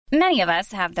Many of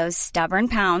us have those stubborn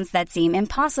pounds that seem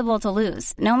impossible to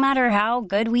lose, no matter how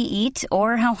good we eat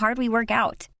or how hard we work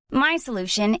out. My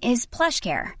solution is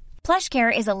PlushCare.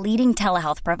 PlushCare is a leading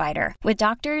telehealth provider with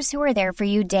doctors who are there for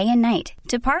you day and night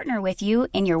to partner with you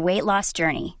in your weight loss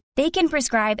journey. They can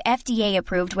prescribe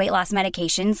FDA-approved weight loss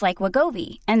medications like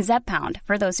Wegovy and Zepbound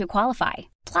for those who qualify.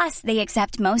 Plus, they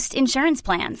accept most insurance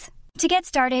plans. To get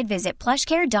started, visit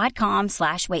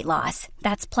plushcare.com/weightloss.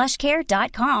 That's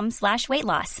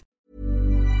plushcare.com/weightloss.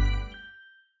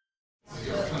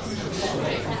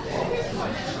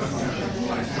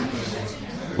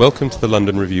 Welcome to the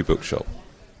London Review Bookshop.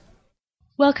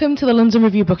 Welcome to the London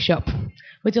Review Bookshop.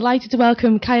 We're delighted to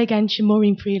welcome Kaya Genç and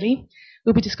Maureen Freely.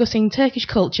 We'll be discussing Turkish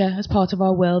culture as part of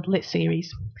our World Lit series.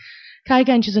 Kaya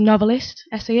Genç is a novelist,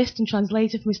 essayist and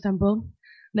translator from Istanbul,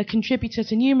 and a contributor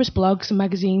to numerous blogs and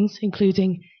magazines,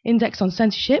 including Index on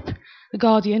Censorship, The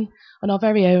Guardian, and our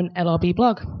very own LRB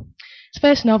blog. His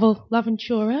first novel,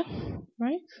 L'Avventura,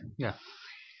 right? Yeah.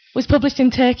 Was published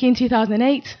in Turkey in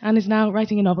 2008 and is now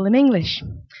writing a novel in English.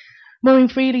 Maureen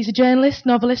Freely is a journalist,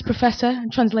 novelist, professor,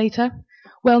 and translator,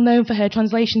 well known for her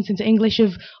translations into English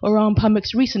of Orhan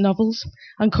Pamuk's recent novels,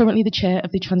 and currently the chair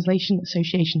of the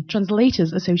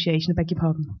Translators Association, I beg your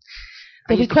pardon.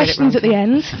 There'll be questions at the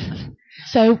end.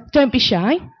 So don't be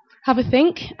shy, have a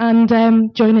think, and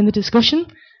join in the discussion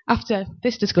after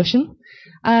this discussion.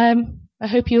 I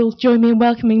hope you'll join me in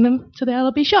welcoming them to the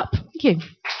LRB shop. Thank you.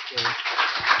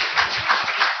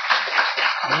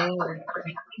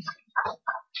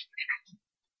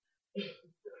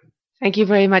 Thank you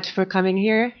very much for coming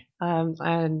here.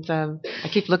 I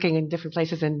keep looking in different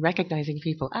places and recognizing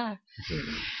people.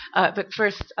 But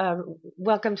first,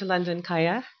 welcome to London,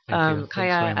 Kaya.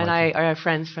 Kaya and I are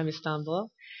friends from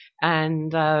Istanbul,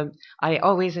 and I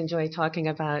always enjoy talking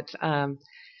about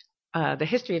the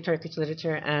history of Turkish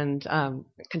literature and the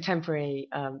contemporary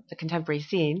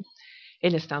scene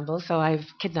in Istanbul. So I've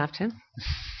kidnapped him,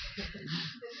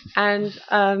 and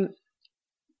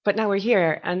but now we're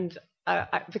here, and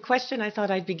the question I thought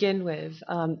I'd begin with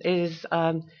is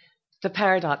the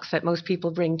paradox that most people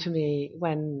bring to me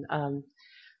when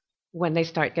they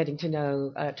start getting to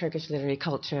know Turkish literary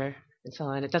culture and so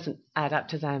on. It doesn't add up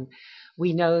to them.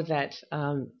 We know that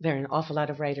there are an awful lot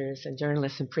of writers and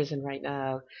journalists in prison right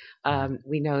now.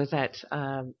 We know that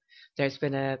there's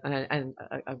been a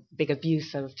big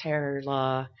abuse of terror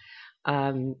law,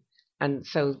 and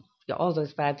so all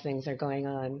those bad things are going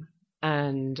on.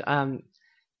 And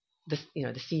the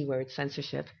C word,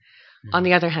 censorship. Mm-hmm. On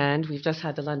the other hand, we've just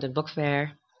had the London Book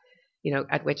Fair,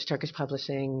 at which Turkish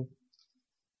publishing,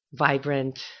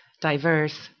 vibrant,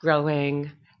 diverse,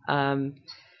 growing,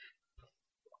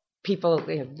 people,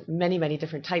 many, many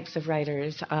different types of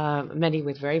writers, many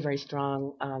with very, very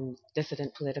strong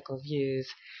dissident political views,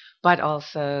 but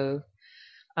also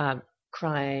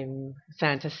crime,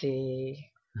 fantasy.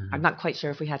 Mm-hmm. I'm not quite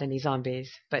sure if we had any zombies,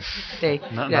 but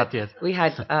not yet. We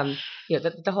had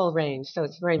the whole range. So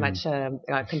it's very much a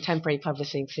contemporary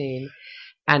publishing scene,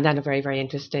 and then a very, very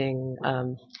interesting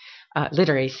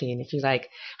literary scene, if you like.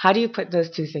 How do you put those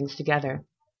two things together?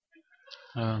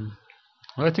 Well,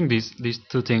 I think these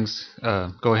two things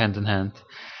go hand in hand.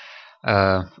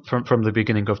 From the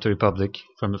beginning of the Republic,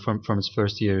 from its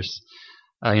first years,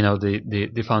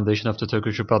 the foundation of the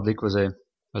Turkish Republic was a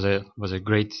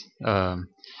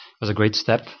great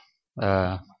step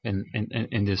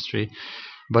in history,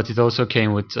 but it also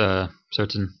came with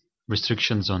certain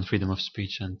restrictions on freedom of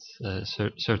speech and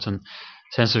certain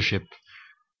censorship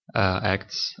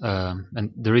acts.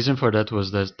 And the reason for that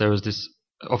was that there was this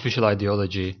official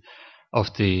ideology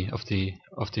of the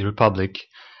Republic.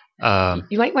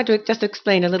 You might want to just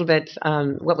explain a little bit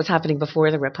what was happening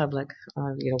before the Republic.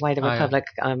 Why the Republic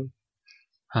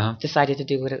decided to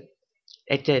do what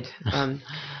it did.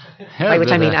 By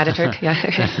which I mean Ataturk. Yeah.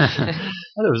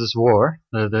 Well, there was this war.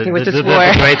 There was this war.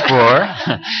 The Great War.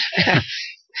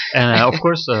 And of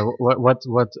course, what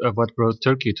brought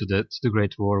Turkey to the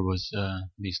Great War was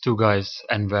these two guys,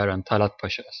 Enver and Talat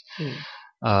Pashas.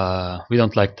 We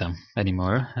don't like them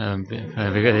anymore.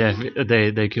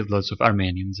 They killed lots of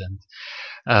Armenians, and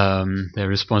they're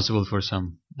responsible for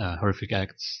some horrific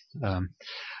acts.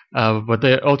 But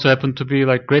they also happen to be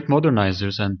like great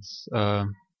modernizers and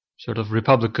sort of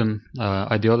Republican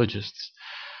ideologists.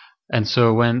 And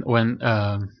so when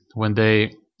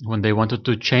they wanted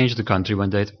to change the country, when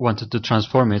they wanted to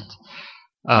transform it,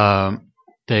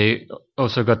 they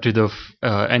also got rid of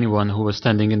anyone who was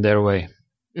standing in their way.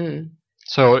 Mm.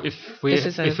 So if we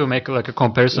make like a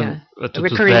comparison to a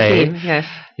recurring today, theme,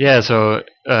 yes. So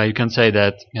you can say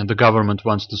that the government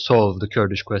wants to solve the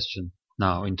Kurdish question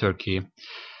now in Turkey.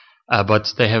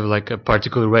 But they have like a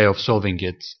particular way of solving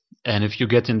it, and if you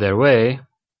get in their way,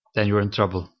 then you're in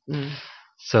trouble.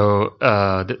 So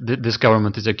this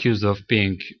government is accused of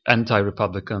being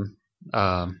anti-republican,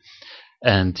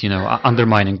 and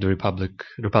undermining the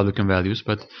republican values.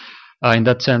 But in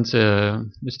that sense,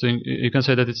 it's doing. You can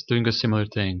say that it's doing a similar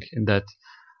thing in that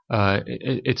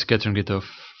it's getting rid of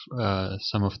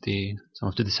some of the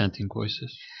dissenting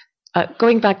voices.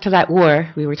 Going back to that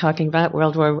war we were talking about,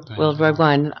 World War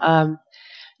I.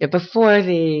 Before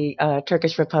the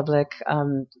Turkish Republic,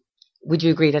 would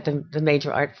you agree that the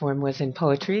major art form was in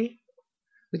poetry?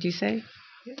 Would you say?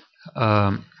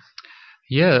 The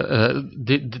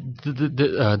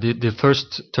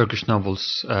first Turkish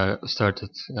novels started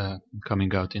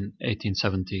coming out in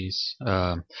 1870s,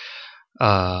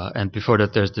 and before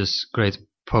that, there's this great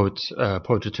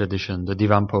poetry tradition, the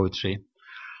divan poetry,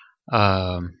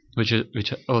 which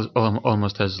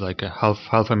almost has like a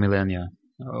half a millennia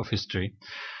of history,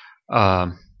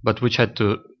 but which had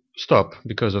to stop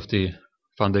because of the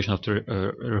foundation of the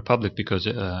Republic, because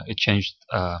it changed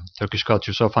Turkish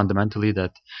culture so fundamentally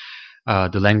that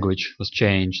the language was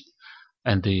changed,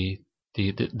 and the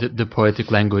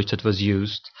poetic language that was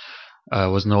used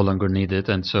was no longer needed.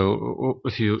 And so,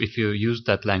 if you used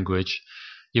that language,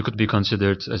 you could be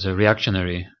considered as a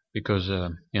reactionary, because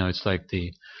it's like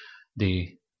the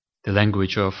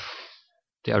language of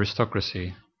the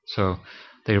aristocracy. So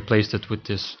they replaced it with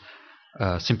this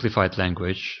simplified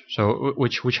language. So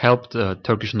which helped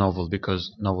Turkish novel,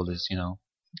 because novel is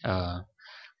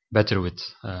better with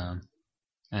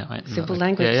simple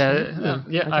language.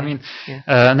 Okay. I mean,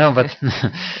 yeah. no, but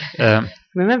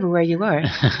remember where you are.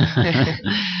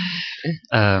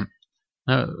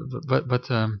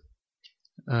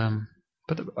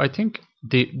 But I think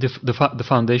the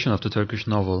foundation of the Turkish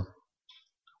novel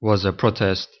was a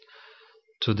protest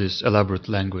to this elaborate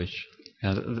language.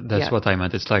 That's what I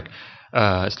meant. It's like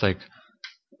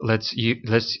let's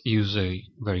use a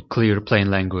very clear, plain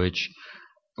language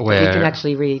where you can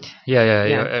actually read.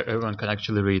 Yeah. Everyone can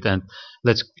actually read, and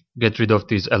let's get rid of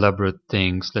these elaborate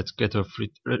things. Let's get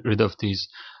rid of these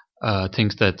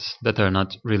things that are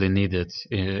not really needed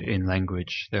in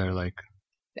language. They're like.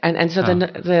 And so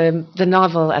the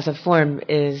novel as a form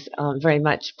is very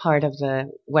much part of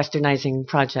the westernizing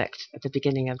project at the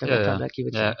beginning of the Republic. You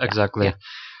would say. Exactly. Yeah.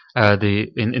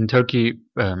 In Turkey,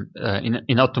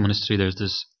 in Ottoman history, there's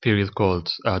this period called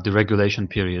the regulation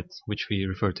period, which we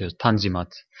refer to as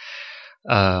Tanzimat.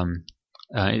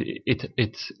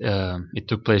 It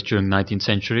took place during the 19th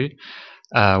century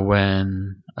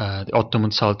when the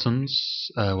Ottoman sultans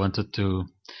wanted to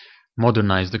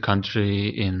modernize the country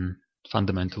in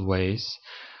fundamental ways.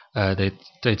 They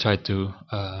tried to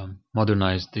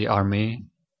modernize the army.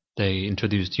 They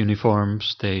introduced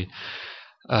uniforms.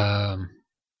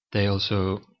 They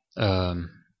also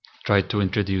tried to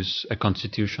introduce a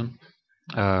constitution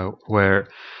where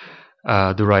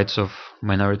the rights of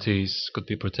minorities could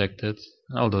be protected,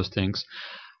 all those things.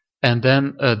 And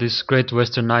then this great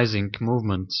westernizing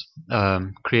movement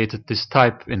created this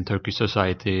type in Turkish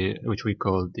society, which we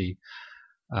call the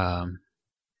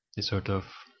sort of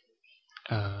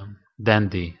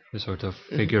dandy, the sort of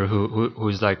figure who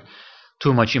is like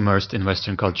too much immersed in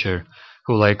Western culture,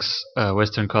 who likes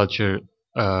Western culture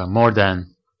more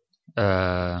than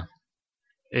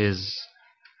is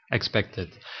expected.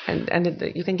 And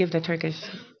you can give the Turkish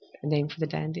name for the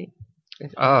dandy.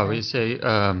 We say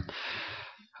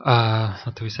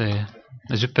what do we say?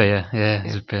 Züppe,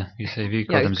 Züppe. We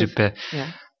call them Züppe.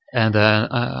 Yeah. And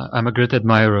I'm a great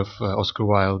admirer of Oscar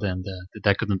Wilde and the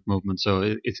decadent movement.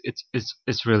 So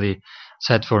it's really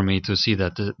sad for me to see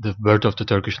that the birth of the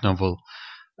Turkish novel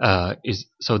is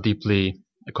so deeply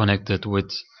connected with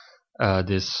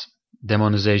this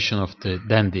demonization of the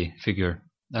dandy figure,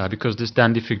 because this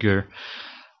dandy figure,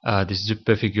 this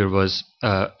Züppe figure, was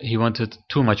he wanted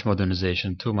too much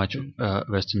modernization, too much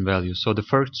Western values. So the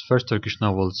first Turkish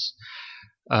novels,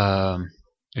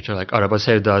 which are like Araba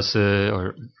Sevdası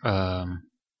or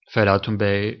Ferhatun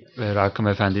Bey, Rakım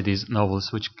Efendi, these novels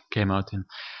which came out in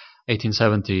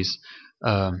 1870s,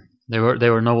 they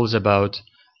were novels about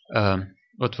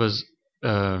what was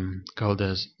called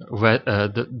as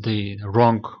the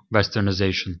wrong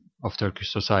westernization of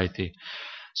Turkish society.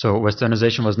 So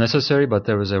westernization was necessary, but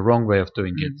there was a wrong way of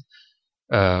doing it,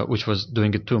 which was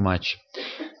doing it too much.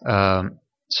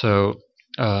 That's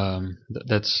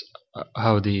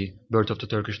how the birth of the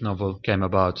Turkish novel came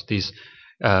about. These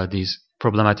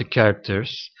problematic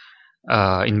characters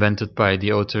invented by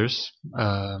the authors,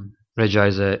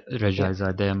 Recaizade.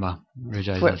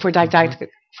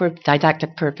 For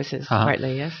didactic purposes,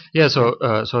 partly, yes. Yeah.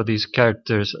 So these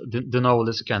characters, the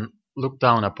novelist can look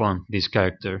down upon these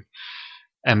characters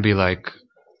and be like,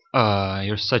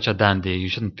 you're such a dandy. You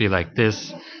shouldn't be like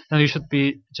this. No, you should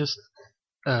be just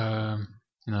a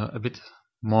bit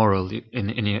moral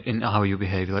in how you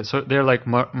behave. Like, so they're like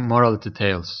morality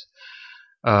tales,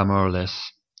 more or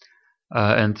less,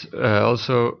 and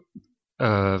also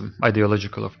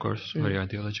ideological, of course, very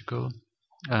ideological,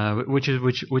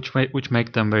 which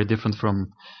make them very different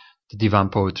from the divan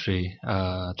poetry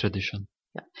tradition.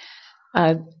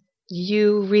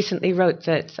 You recently wrote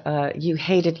that you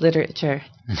hated literature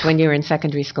when you were in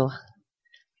secondary school.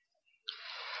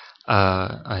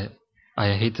 I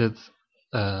hated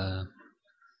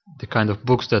the kind of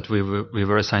books that we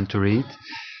were assigned to read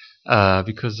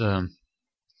because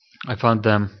I found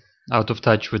them out of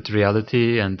touch with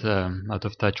reality and out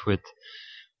of touch with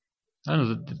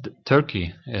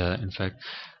Turkey, in fact,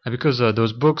 because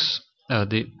those books,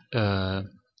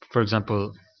 for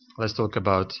example, let's talk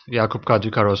about Yakup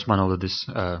Kadri Karaosmanoğlu, this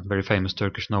very famous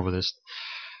Turkish novelist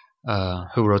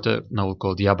who wrote a novel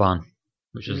called Yaban,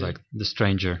 which is like The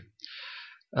Stranger.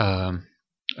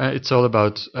 It's all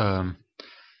about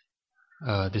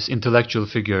this intellectual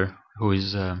figure who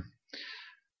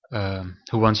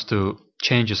wants to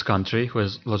change his country, who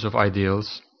has lots of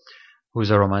ideals, who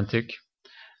is a romantic.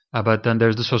 But then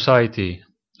there's the society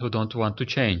who don't want to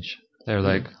change. They're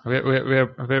like,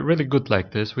 we're really good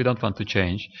like this. We don't want to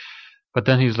change. But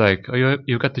then he's like, oh,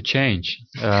 you got to change.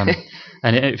 And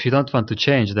if you don't want to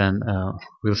change, then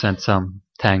we'll send some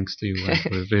tanks to you.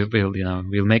 And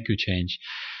we'll make you change.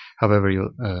 However,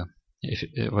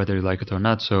 whether you like it or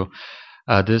not. So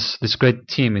this great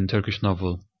theme in Turkish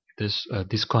novel, this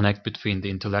disconnect between the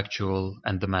intellectual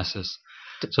and the masses.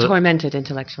 The tormented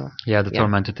intellectual. Yeah, the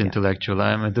tormented intellectual.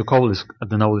 I mean, the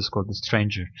novel is called The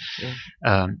Stranger.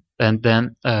 Yeah. And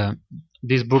then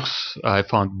these books I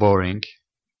found boring,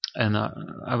 and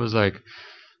I was like,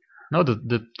 no,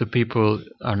 the people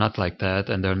are not like that,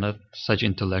 and they're not such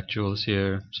intellectuals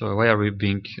here. So why are we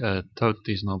being taught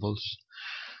these novels?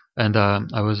 And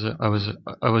I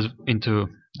was into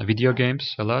video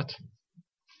games a lot,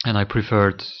 and I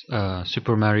preferred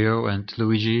Super Mario and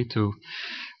Luigi to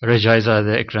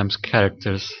Recaizade Ekrem's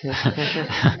characters.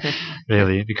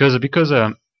 Really, because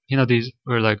these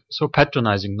were like so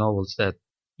patronizing novels that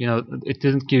it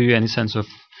didn't give you any sense of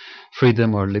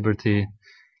freedom or liberty,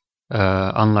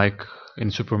 unlike in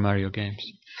Super Mario games.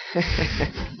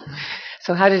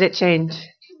 So how did it change?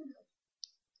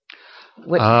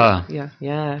 Yeah.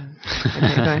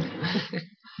 Okay,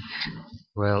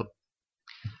 well,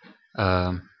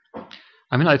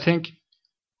 I think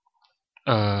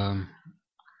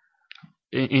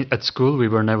at school we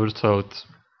were never taught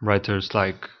writers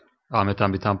like Ahmet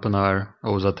Hamdi Tanpınar,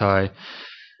 Oğuz Atay,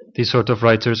 these sort of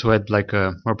writers who had like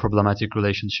a more problematic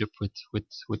relationship with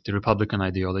the Republican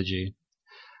ideology,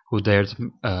 who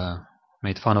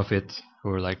made fun of it, who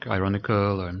were like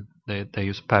ironical, or they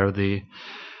used parody.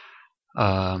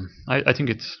 I think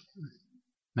it's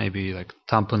maybe like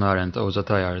Tanpınar and Oğuz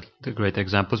Atay are the great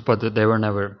examples, but they were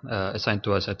never assigned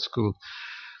to us at school.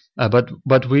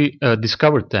 But we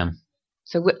discovered them.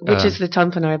 So which is the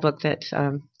Tanpınar book that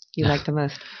you like the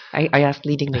most? I asked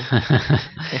leadingly.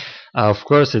 Of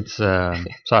course, it's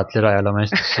Saatleri Ayarlama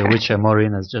Enstitüsü, which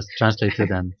Maureen has just translated,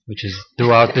 and which is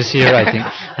due out this year, I think.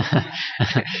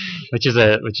 which is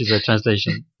a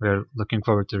translation we're looking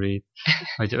forward to read,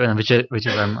 which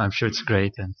is I'm sure it's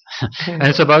great, and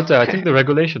it's about I think the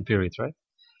regulation period, right?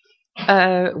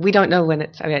 We don't know when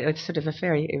it's. I mean, it's sort of it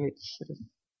sort of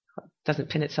doesn't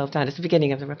pin itself down. It's the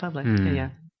beginning of the Republic,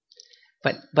 yeah.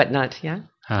 But not, yeah.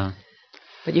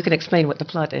 But you can explain what the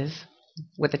plot is,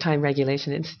 what the Time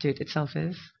Regulation Institute itself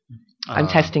is. I'm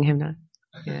testing him now.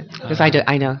 Yeah, because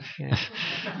I know. Yeah.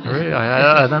 Really,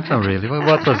 I don't know really.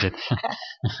 What was it?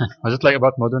 Was it like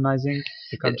about modernizing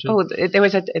the country?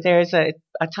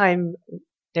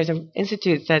 There's an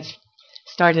institute that's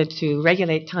started to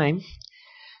regulate time,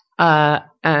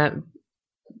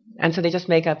 and so they just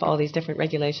make up all these different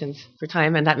regulations for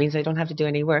time, and that means they don't have to do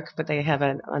any work, but they have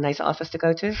a nice office to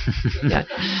go to. Yeah,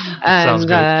 Sounds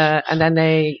great. And then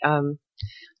they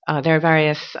there are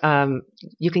various.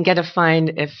 You can get a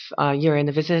fine if you're in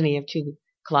the vicinity of two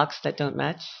clocks that don't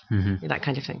match, that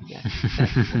kind of thing. Yeah.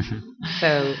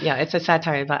 So yeah, it's a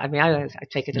satire about. I mean, I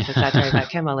take it as a satire about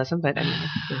Kemalism, but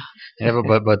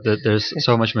but there's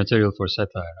so much material for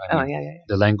satire. Yeah.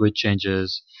 The language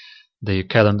changes, the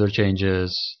calendar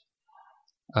changes.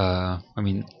 And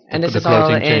this the is all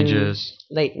clothing in changes.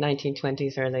 Late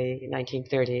 1920s, early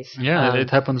 1930s. Yeah, it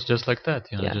happens just like that.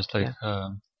 Just like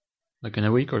like in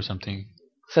a week or something.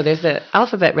 So there's the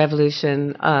alphabet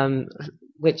revolution,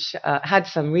 which had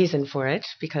some reason for it,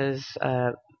 because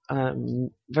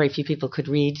very few people could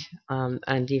read,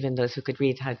 and even those who could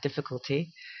read had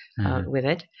difficulty. with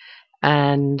it,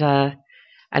 and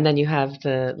then you have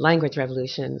the language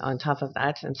revolution on top of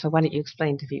that. And so, why don't you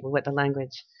explain to people what the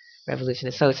language revolution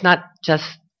is? So it's not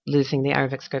just losing the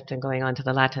Arabic script and going on to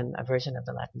the Latin, a version of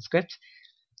the Latin script.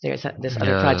 There's this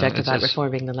other project about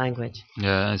reforming the language.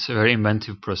 Yeah, it's a very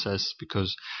inventive process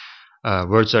because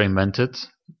words are invented,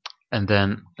 and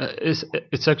then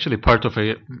it's actually part of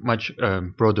a much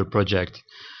broader project,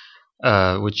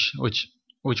 which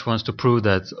wants to prove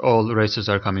that all races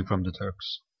are coming from the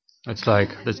Turks. It's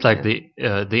like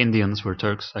the Indians were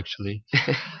Turks actually,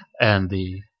 and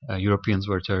the Europeans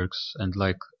were Turks, and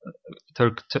like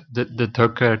the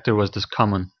Turk character was this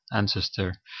common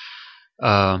ancestor.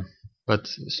 But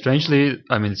strangely,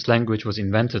 I mean, its language was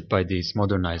invented by these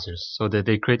modernizers. So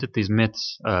they created these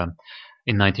myths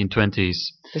in 1920s.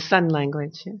 The Sun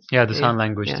language. Yes. Yeah, the Sun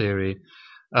language theory.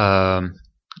 And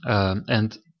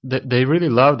they really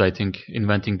loved, I think,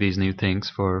 inventing these new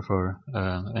things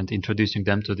and introducing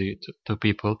them to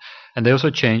people. And they also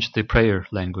changed the prayer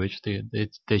language.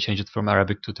 They changed it from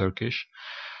Arabic to Turkish,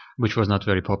 which was not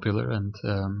very popular. And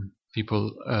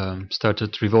people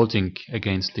started revolting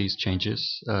against these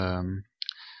changes, and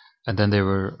then they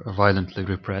were violently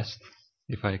repressed,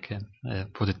 if I can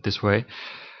put it this way.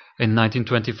 In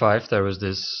 1925, there was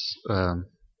this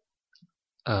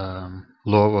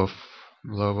law of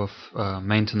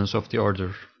maintenance of the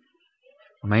order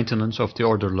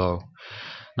law,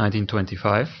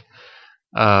 1925,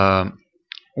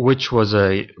 which was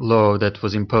a law that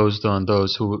was imposed on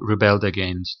those who rebelled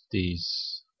against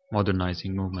these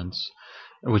modernizing movements,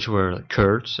 which were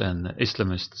Kurds and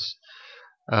Islamists.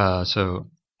 So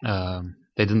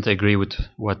they didn't agree with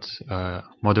what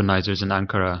modernizers in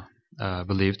Ankara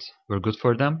believed were good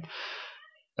for them,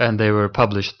 and they were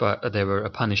punished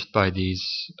by these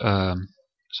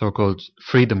so-called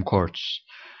freedom courts,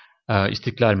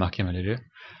 İstiklal mahkemeleri,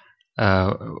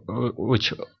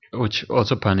 which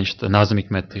also punished Nazım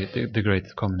Hikmet, the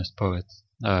great communist poet.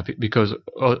 Because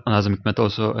Nazım Hikmet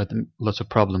also had lots of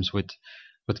problems with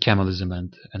Kemalism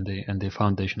and the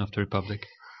foundation of the Republic.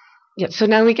 Yeah. So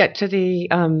now we get to the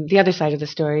other side of the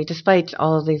story. Despite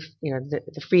all of the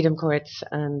freedom courts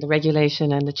and the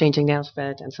regulation and the changing the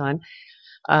alphabet and so on,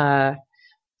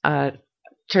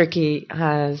 Turkey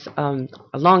has a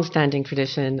long-standing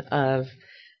tradition of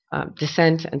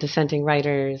dissent and dissenting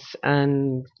writers,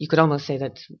 and you could almost say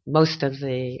that most of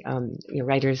the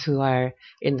writers who are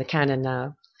in the canon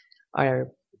now are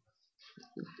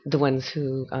the ones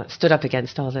who stood up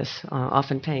against all this,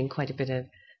 often paying quite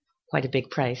a big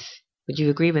price. Would you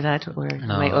agree with that, or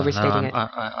am I overstating it?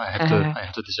 I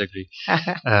have to disagree.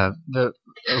 The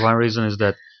one reason is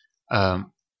that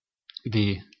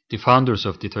the founders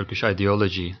of the Turkish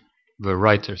ideology were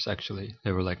writers. Actually,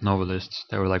 they were like novelists.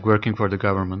 They were like working for the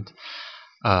government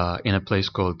in a place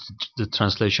called the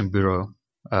Translation Bureau,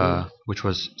 which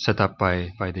was set up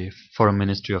by the Foreign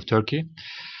Ministry of Turkey,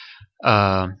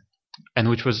 and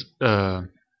which was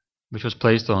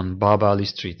placed on Baba Ali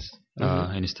Street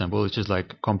in Istanbul, which is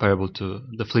like comparable to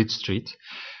the Fleet Street,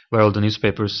 where all the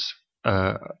newspapers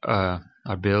are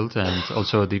built, and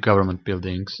also the government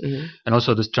buildings, and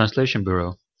also this Translation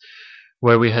Bureau,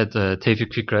 where we had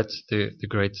Tevfik Fikret, the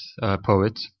great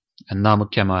poet, and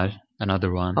Namık Kemal,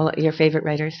 another one. All your favorite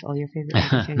writers?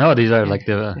 No, these are like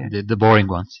the boring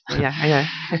ones. Yeah,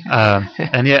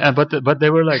 I know. But they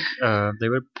were like they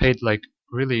were paid like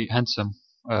really handsome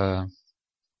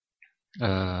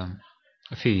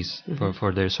fees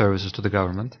for their services to the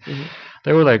government.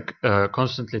 They were like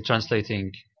constantly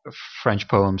translating French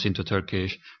poems into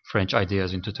Turkish, French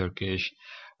ideas into Turkish.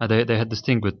 They had this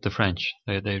thing with the French.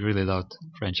 They really loved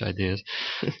French ideas,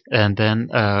 and then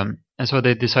and so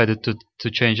they decided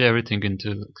to change everything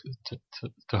into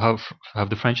to have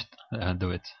the French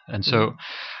do it. And so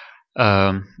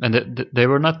and they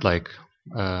were not like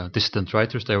dissident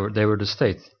writers. They were the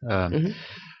state.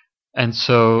 And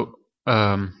so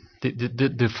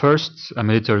the first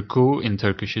military coup in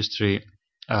Turkish history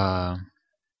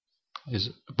is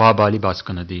Baba Ali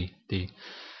baskını.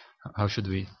 How should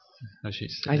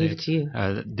I leave it to you.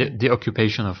 The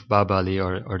occupation of Baba Ali,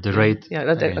 or the raid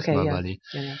against Baba Ali,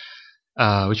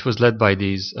 which was led by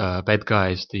these bad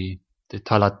guys, the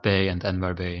Talat Bey and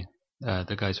Enver Bey,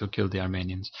 the guys who killed the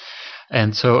Armenians.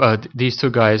 And so these two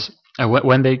guys,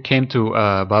 when they came to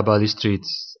Baba Ali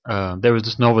streets, there was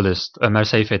this novelist, Ömer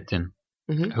Seyfettin,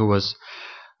 who was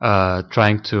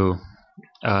trying to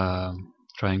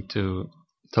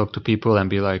talk to people and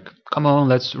be like, come on,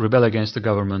 let's rebel against the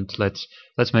government, let's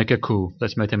make a coup,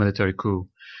 let's make a military coup.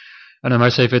 And Ömer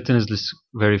Seyfettin is this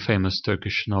very famous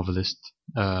Turkish novelist,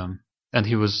 and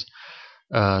he was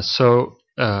so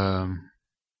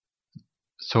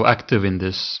active in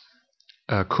this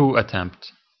coup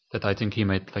attempt that I think he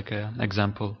made like an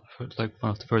example, like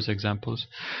one of the first examples.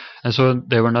 And so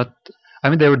they were not. I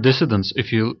mean, they were dissidents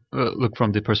if you look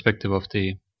from the perspective of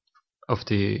the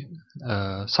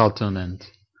Sultan and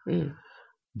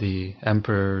the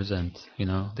emperors and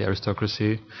the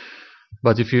aristocracy.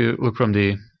 But if you look from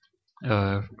the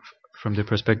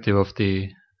perspective of the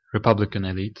Republican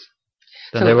elite,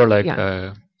 then they were like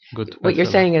good. What you're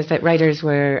saying is that writers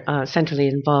were centrally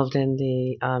involved in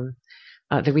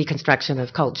the reconstruction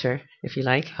of culture, if you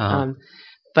like,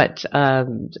 but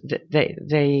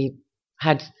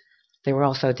they were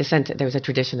also dissenting. There was a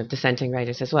tradition of dissenting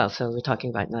writers as well. So we're talking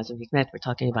about Nazım Hikmet, we're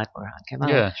talking about Orhan Kemal.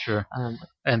 Yeah, sure.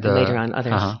 And later on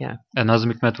others. Yeah. And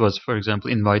Nazım Hikmet was, for example,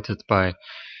 invited by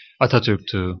Atatürk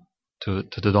to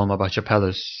the Dolmabahce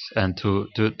Palace and to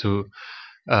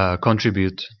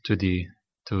contribute to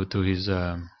his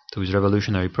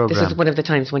revolutionary program. This is one of the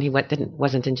times when he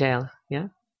wasn't in jail. Yeah.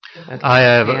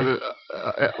 Okay.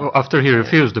 After he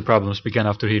refused, the problems began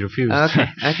after he refused. Okay.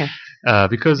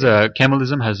 Because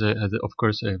Kemalism has of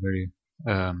course, a very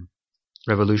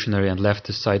revolutionary and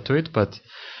leftist side to it, but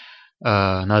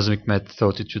Nazım Hikmet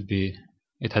thought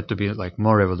it had to be like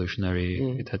more revolutionary.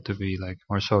 It had to be like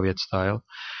more Soviet style.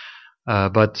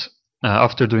 But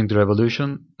after doing the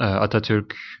revolution,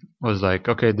 Atatürk was like,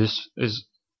 okay, this is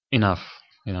enough.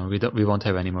 We won't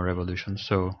have any more revolutions.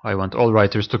 So I want all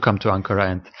writers to come to Ankara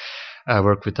and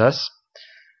work with us.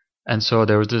 And so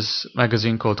there was this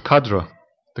magazine called Kadro,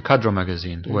 the Kadro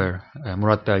magazine, where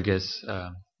Murat Belge's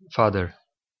father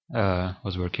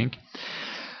was working.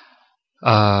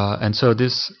 And so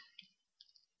this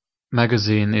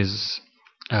magazine is,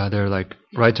 they're like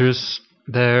writers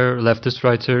there, leftist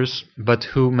writers, but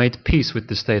who made peace with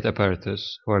the state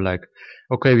apparatus, who are like,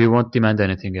 okay, we won't demand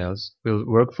anything else. We'll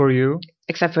work for you.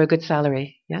 Except for a good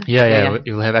salary, yeah? Yeah.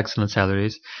 You'll have excellent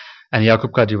salaries. And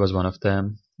Yakup Kadri was one of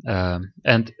them.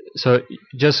 And so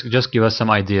just give us some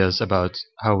ideas about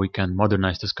how we can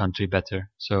modernize this country better.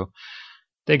 So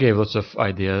they gave lots of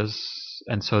ideas,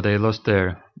 and so they lost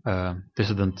their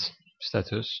dissident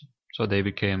status. So they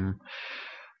became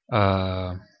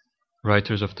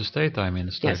writers of the state. I mean,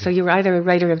 yeah. So you were either a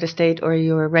writer of the state or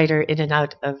you were a writer in and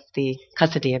out of the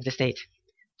custody of the state.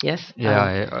 Yes.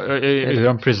 Yeah, you're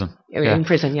in prison. In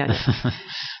prison, yeah.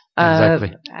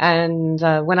 Exactly. And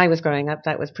when I was growing up,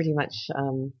 that was pretty much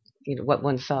what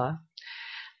one saw.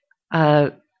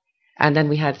 And then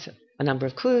we had a number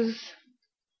of coups,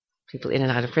 people in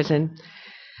and out of prison.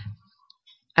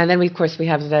 And then, of course, we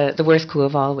have the worst coup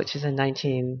of all, which is in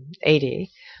 1980.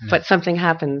 Yeah. But something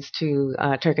happens to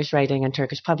Turkish writing and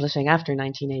Turkish publishing after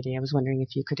 1980. I was wondering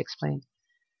if you could explain.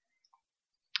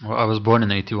 Well, I was born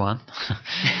in 81.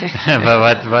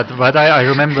 but I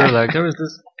remember, like, there was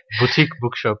this boutique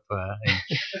bookshop. But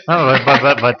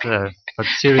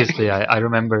seriously, I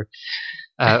remember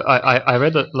I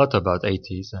read a lot about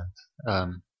 80s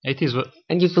and 80s.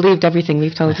 And you believed everything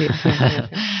we've told you.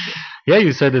 Yeah,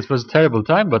 you said it was a terrible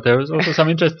time, but there was also some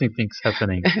interesting things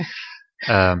happening.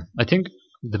 I think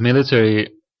the military,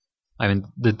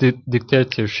 the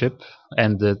dictatorship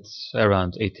ended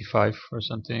around 85 or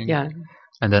something. Yeah.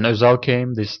 And then Özal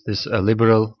came, this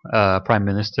liberal prime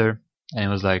minister, and he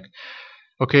was like,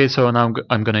 okay, so now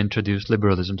I'm going to introduce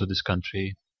liberalism to this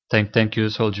country. Thank you,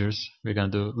 soldiers. We're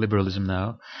going to do liberalism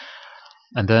now.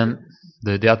 And then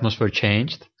the atmosphere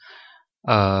changed.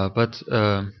 But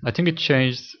I think it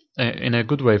changed in a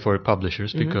good way for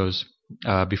publishers, because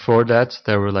before that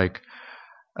there were like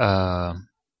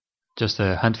just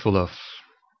a handful of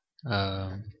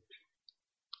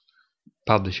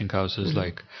publishing houses,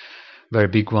 like very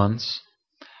big ones,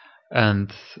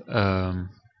 and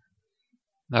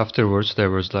afterwards there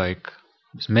was like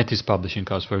Metis publishing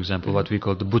house, for example, what we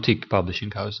call the boutique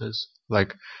publishing houses,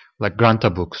 like Granta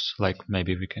Books, like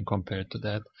maybe we can compare it to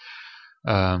that.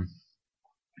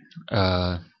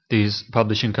 These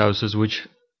publishing houses which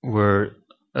were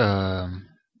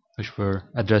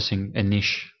addressing a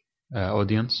niche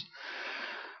audience,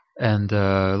 and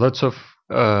lots of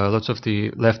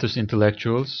the leftist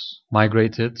intellectuals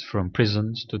migrated from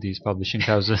prisons to these publishing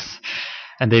houses,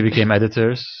 and they became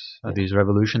editors. These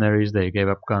revolutionaries, they gave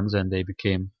up guns and they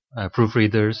became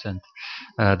proofreaders, and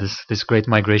this great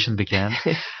migration began.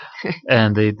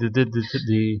 And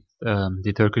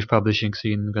the Turkish publishing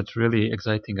scene got really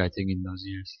exciting, I think, in those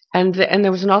years. And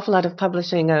there was an awful lot of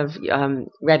publishing of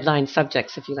red line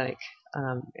subjects, if you like,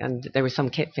 and there were some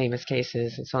famous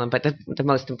cases and so on. But the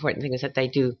most important thing is that they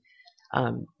do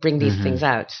bring these things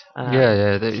out.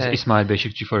 Ismail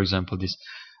Beşikçi, for example, this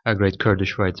a great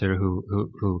Kurdish writer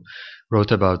who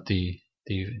wrote about the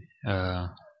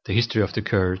history of the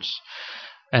Kurds,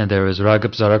 And there was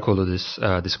Ragıp Zarakolu,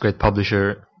 this great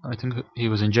publisher. I think he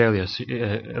was in jail last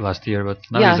year, but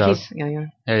now he's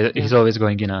out. He's always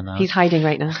going in and out. He's hiding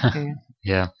right now.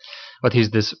 Yeah, but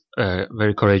he's this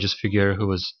very courageous figure who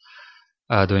was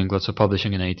doing lots of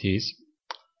publishing in the 80s.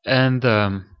 And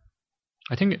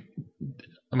I think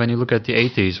when you look at the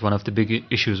 80s, one of the big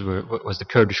issues was the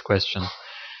Kurdish question,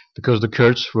 because the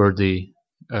Kurds were the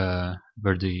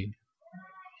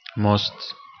most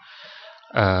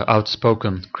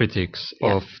outspoken critics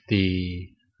of the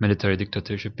military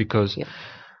dictatorship, because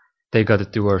they got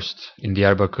it the worst in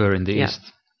Diyarbakir in the east.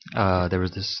 There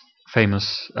was this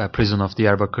famous prison of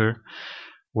Diyarbakir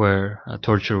where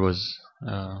torture was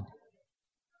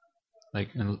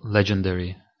like in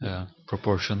legendary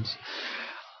proportions,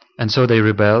 and so they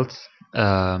rebelled,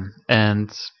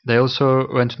 and they also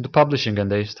went into publishing,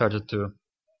 and they started to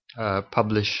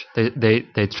publish.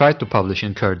 They tried to publish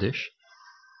in Kurdish.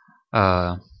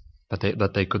 But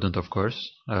they couldn't, of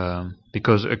course,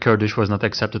 because Kurdish was not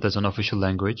accepted as an official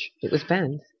language. It was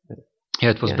banned.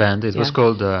 Yeah, it was banned. It was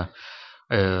called,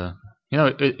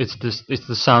 it's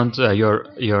the sound your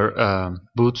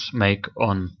boots make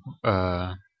on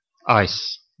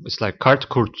ice. It's like kart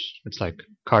kurt. It's like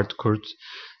kart kurt.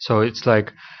 So it's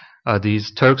like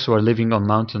these Turks who are living on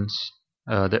mountains.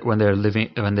 That when they're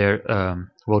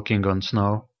walking on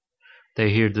snow, they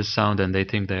hear this sound and they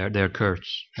think they're Kurds,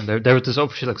 and there was this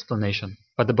official explanation.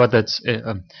 But that's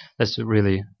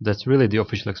really the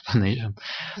official explanation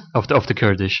of the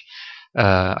Kurdish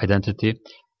identity.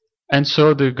 And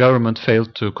so the government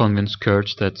failed to convince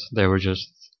Kurds that they were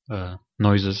just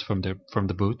noises from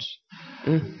the boots,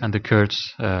 and the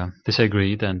Kurds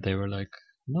disagreed, and they were like,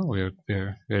 no, we're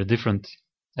a different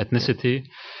ethnicity,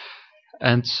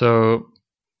 and so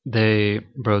they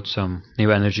brought some new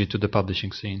energy to the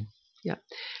publishing scene. Yeah,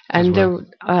 and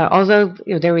although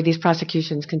there were these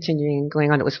prosecutions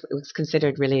going on, it was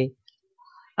considered really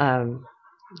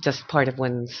just part of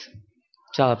one's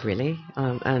job, really,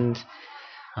 and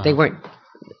they weren't.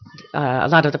 A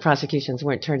lot of the prosecutions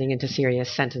weren't turning into serious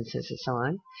sentences and so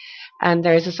on. And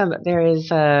there is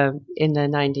in the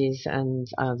 90s and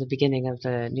the beginning of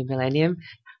the new millennium,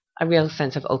 a real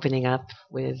sense of opening up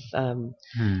with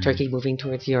Turkey moving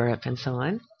towards Europe and so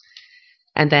on,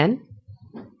 and then.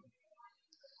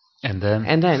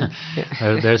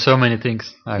 There are so many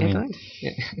things. I mean,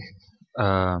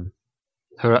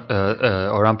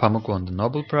 Orhan Pamuk won the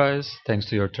Nobel Prize thanks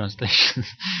to your translation.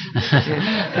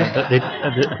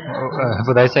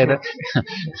 Would I say that?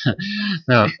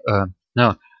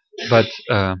 No. But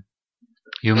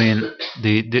you mean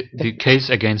the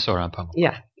case against Orhan Pamuk?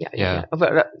 Yeah.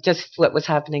 But just what was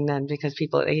happening then, because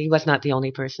he was not the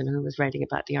only person who was writing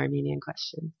about the Armenian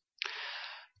question.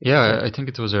 Yeah, I think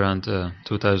it was around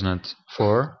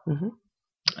 2004,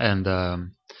 and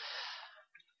the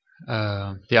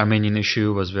Armenian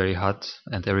issue was very hot,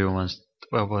 and everyone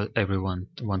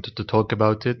wanted to talk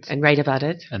about it and write about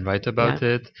it,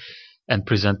 and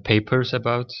present papers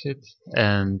about it,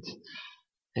 and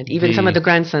even some of the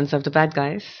grandsons of the bad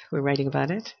guys were writing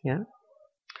about it. Yeah.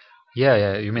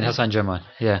 You mean Hasan Cemal?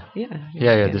 Yeah.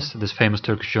 This famous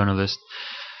Turkish journalist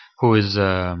who is.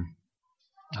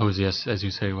 Yes, as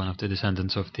you say, one of the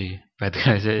descendants of the bad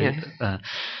guys.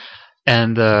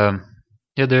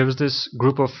 There was this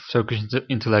group of Turkish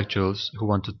intellectuals who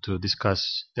wanted to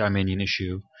discuss the Armenian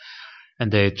issue,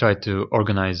 and they tried to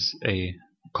organize a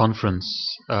conference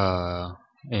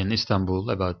in Istanbul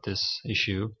about this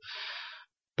issue.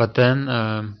 But then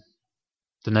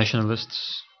the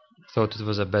nationalists thought it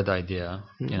was a bad idea.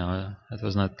 It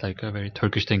was not like a very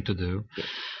Turkish thing to do,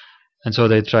 and so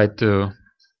they tried to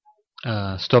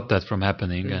stop that from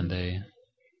happening, and they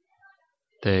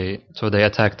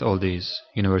attacked all these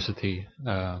university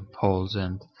halls,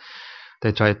 and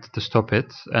they tried to stop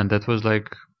it, and that was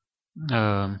like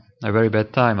a very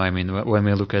bad time. I mean, when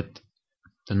we look at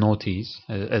the noughties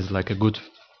as like a good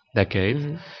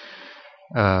decade,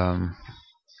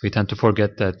 we tend to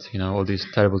forget that all these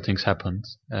terrible things happened,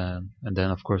 and then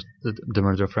of course the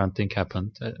murder of Hrant Dink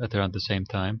happened at around the same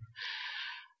time.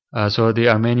 So the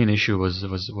Armenian issue was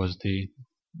the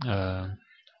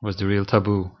real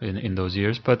taboo in those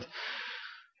years, but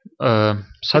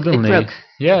suddenly,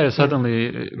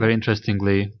 very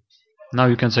interestingly, now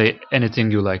you can say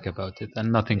anything you like about it,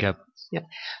 and nothing happens. Yeah,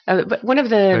 but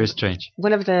very strange.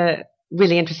 One of the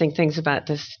really interesting things about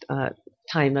this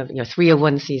time of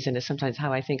 301 season is sometimes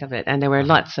how I think of it, and there were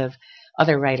lots of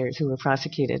other writers who were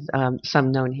prosecuted,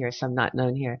 some known here, some not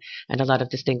known here, and a lot of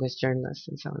distinguished journalists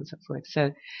and so on and so forth.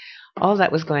 So all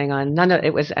that was going on.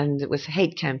 It was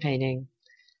hate campaigning.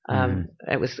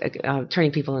 It was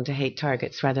turning people into hate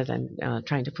targets rather than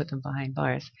trying to put them behind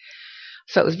bars.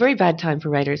 So it was a very bad time for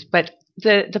writers. But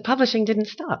the publishing didn't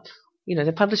stop.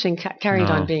 The publishing carried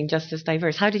on No. being just as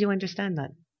diverse. How did you understand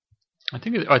that? I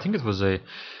think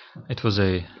it was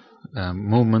a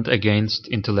movement against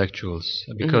intellectuals,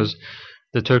 because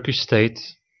the Turkish state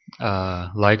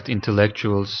liked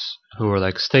intellectuals who were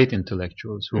like state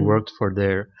intellectuals who worked for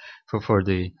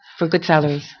For good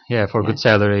salaries. good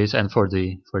salaries and for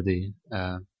the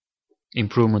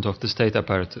improvement of the state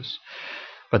apparatus.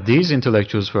 But these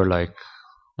intellectuals were like,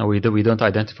 no, we don't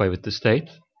identify with the state.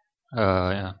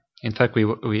 In fact,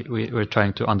 we're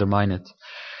trying to undermine it.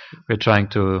 We're trying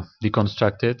to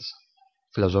deconstruct it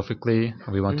philosophically.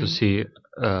 We want to see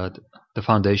the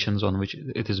foundations on which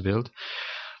it is built.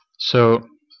 So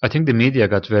I think the media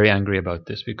got very angry about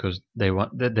this, because they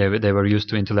were used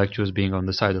to intellectuals being on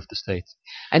the side of the state.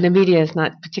 And the media is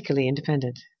not particularly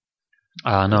independent.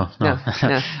 No. No.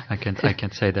 I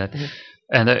can't say that.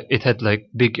 And it had like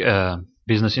big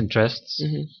business interests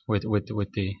with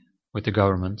the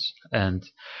governments, and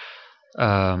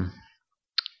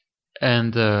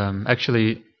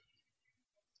actually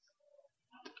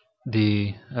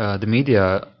the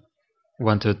media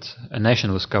wanted a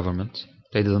nationalist government.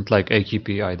 They didn't like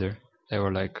AKP either. They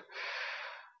were like,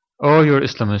 "Oh, you're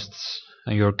Islamists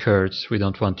and you're Kurds. We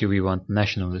don't want you. We want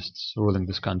nationalists ruling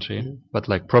this country, but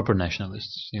like proper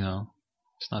nationalists.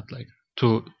 It's not like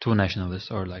two nationalists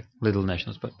or like little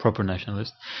nationalists, but proper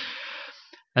nationalists."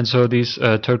 And so these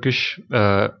Turkish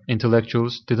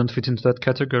intellectuals didn't fit into that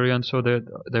category, and so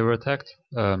they were attacked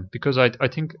because I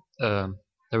think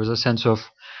there was a sense of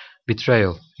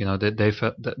betrayal. They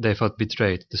felt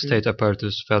betrayed. The state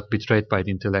apparatus felt betrayed by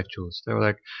the intellectuals. They were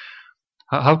like,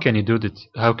 "How can you do this?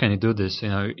 How can you do this?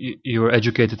 You were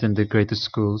educated in the greatest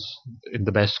schools, in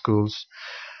the best schools.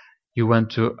 You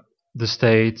went to the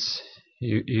States.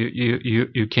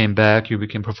 You came back. You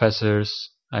became professors.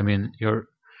 I mean, you're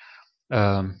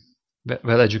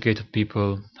well-educated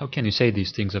people. How can you say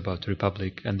these things about the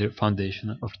Republic and the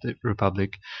foundation of the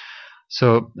Republic?"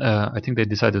 So I think they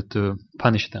decided to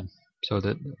punish them. So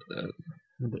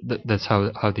that's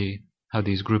how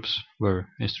these groups were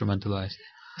instrumentalized.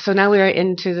 So now we are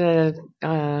into the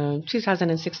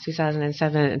 2006,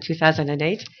 2007, and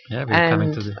 2008. Yeah, we're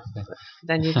coming to the.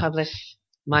 Then you publish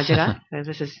Macera.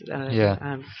 This is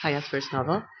Hayat's first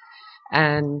novel,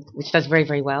 and which does very,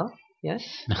 very well. Yes,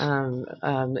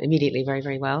 immediately very,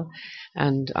 very well,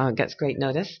 and gets great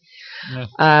notice. Yeah.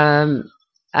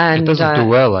 And it doesn't do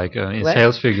well, like in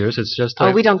sales figures. It's just.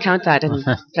 We don't count that in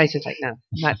places like now.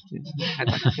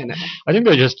 I think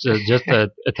there are just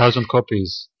 1,000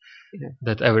 copies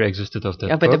that ever existed of that.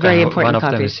 Yeah, but book, the very important one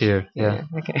copies. of them is here. Yeah.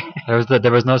 Okay.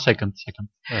 There was no second.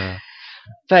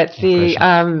 But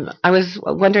I was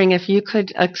wondering if you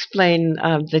could explain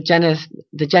the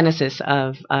genesis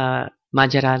of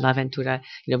Macera, L'Avventura.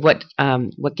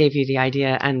 What gave you the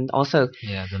idea, and also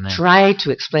try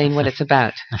to explain what it's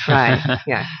about. Try,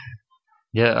 yeah.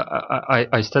 Yeah,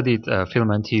 I studied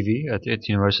film and TV at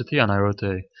university, and I wrote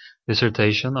a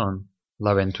dissertation on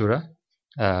L'Avventura,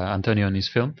 Antonioni's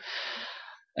film,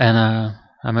 and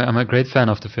I'm a great fan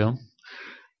of the film,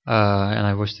 and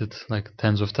I watched it like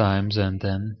tens of times. And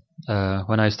then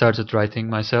when I started writing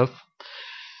myself,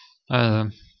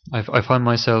 I found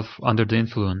myself under the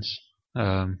influence.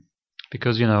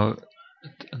 Because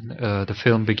the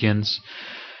film begins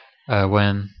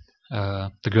when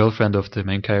the girlfriend of the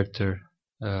main character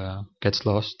gets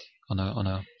lost on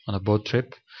a boat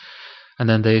trip, and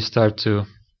then they start to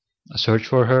search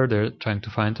for her. They're trying to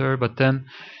find her, but then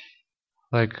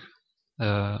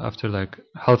after like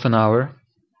half an hour,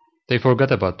 they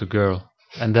forget about the girl,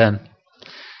 and then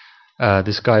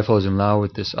this guy falls in love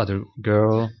with this other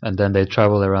girl, and then they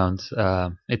travel around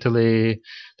Italy.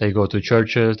 They go to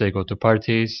churches, they go to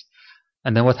parties,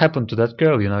 and then what happened to that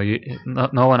girl?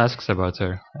 No one asks about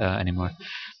her anymore.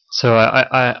 So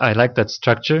I like that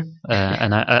structure,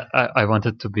 and I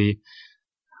wanted to be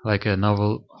like a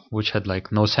novel which had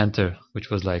like no center, which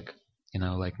was like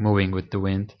moving with the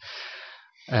wind,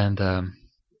 and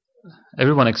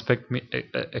everyone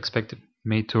expected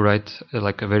me to write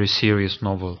like a very serious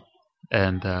novel.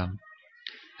 And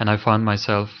I found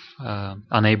myself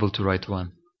unable to write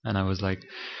one, and I was like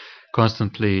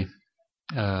constantly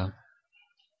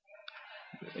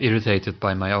irritated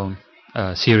by my own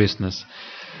seriousness.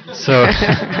 So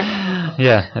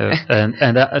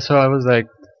so I was like,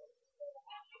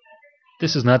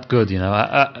 this is not good,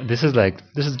 this is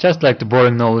just like the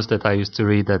boring novels that I used to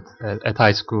read at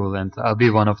high school, and I'll be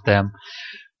one of them.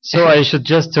 So I should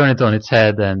just turn it on its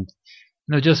head and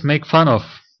just make fun of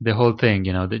the whole thing,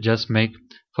 they just make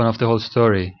fun of the whole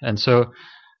story. And so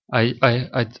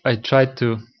I tried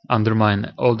to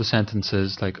undermine all the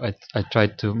sentences. Like I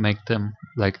tried to make them,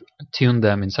 like, tune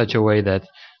them in such a way that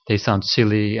they sound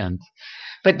silly and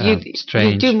But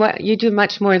strange. you do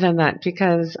much more than that,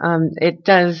 because it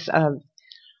does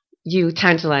you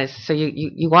tantalize. So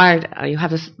you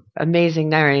have this amazing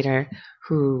narrator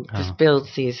who just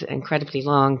builds these incredibly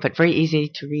long but very easy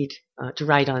to read, to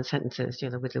write on sentences,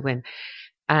 with the win.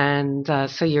 And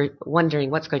so you're wondering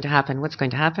what's going to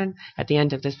happen at the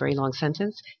end of this very long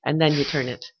sentence, and then you turn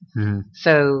it. Mm-hmm.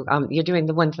 So you're doing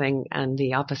the one thing and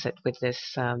the opposite with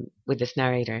this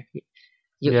narrator.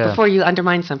 Before you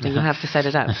undermine something, you have to set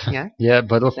it up. Yeah. Yeah,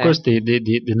 but of course the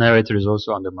narrator is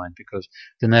also undermined, because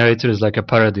the narrator is like a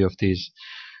parody of these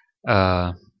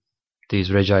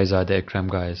Recaizade Ekrem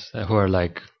guys who are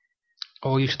like,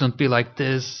 oh, you shouldn't be like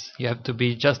this. You have to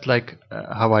be just like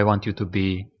how I want you to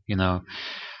be.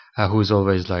 Who's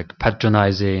always like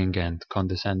patronizing and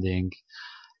condescending,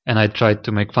 and I tried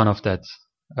to make fun of that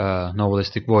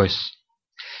novelistic voice.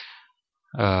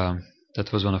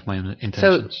 That was one of my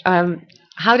intentions. So,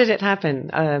 how did it happen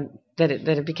that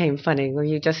it became funny? Were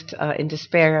you just in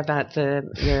despair about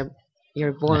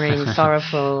your boring,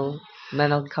 sorrowful,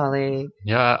 melancholy?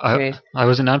 Yeah, I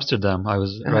was in Amsterdam. I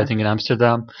was writing in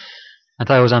Amsterdam, and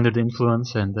I was under the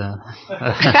influence and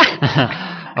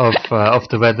of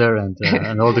the weather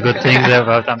and all the good things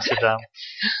about Amsterdam.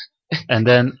 And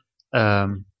then,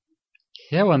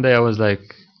 one day I was like,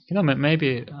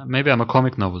 maybe I'm a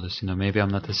comic novelist. Maybe I'm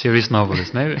not a serious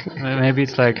novelist. Maybe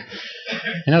it's like,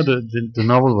 the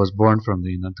novel was born from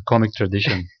the comic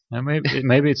tradition. And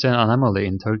maybe it's an anomaly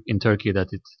in Turkey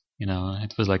that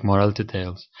it was like morality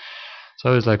tales. So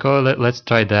I was like, oh, let's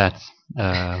try that.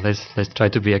 Let's try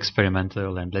to be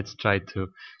experimental, and let's try to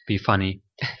be funny.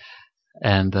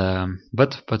 And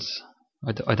but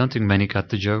I don't think many got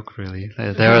the joke, really.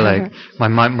 They were like, my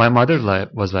mother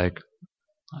was like,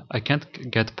 I can't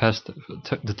get past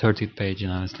the 30th page.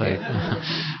 It's like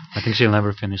I think she'll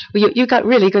never finish. Well, you got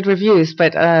really good reviews,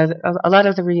 but a lot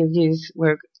of the reviews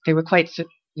were quite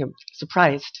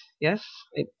surprised. Yes.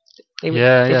 They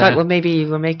thought, well, maybe you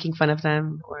were making fun of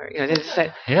them, or they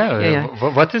said,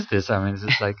 what is this? I mean, is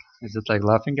it like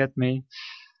laughing at me?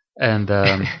 And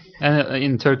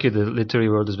in Turkey, the literary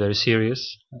world is very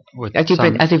serious. As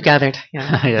you've gathered,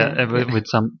 with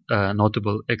some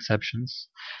notable exceptions,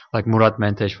 like Murat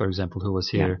Menteş, for example, who was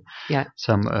here. Yeah.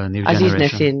 Some new Aziz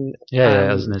generation.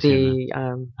 Nesin. Aziz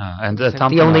Nesin. And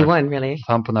the only one, really.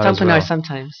 Tanpınar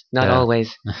sometimes, not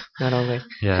always. Not always.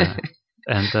 Yeah,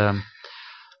 and.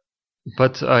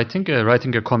 But I think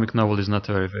writing a comic novel is not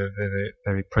a very, very, very,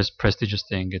 very prestigious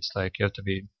thing. It's like you have to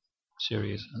be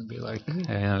serious and be like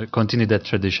continue that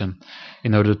tradition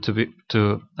in order to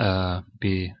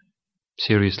be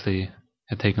seriously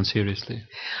taken seriously.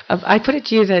 I put it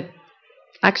to you that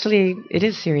actually it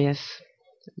is serious,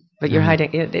 but you're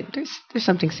hiding. There's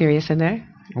something serious in there.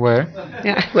 Where?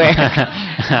 Yeah, where?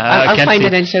 I'll find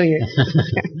it and show you.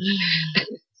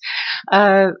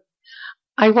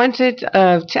 I wanted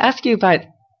to ask you about,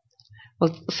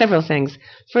 several things.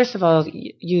 First of all,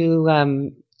 you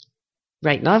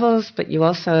write novels, but you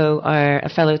also are a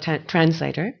fellow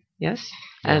translator, yes?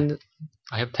 Yeah. And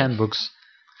I have 10 books.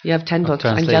 You have 10 books.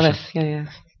 I'm jealous. Yeah.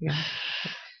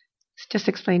 Just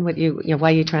explain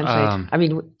why you translate. I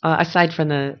mean, aside from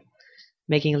the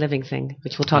making a living thing,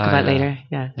 which we'll talk about later.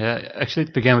 Yeah. Yeah. Actually,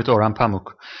 it began with Orhan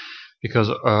Pamuk, because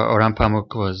Orhan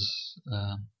Pamuk was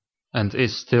and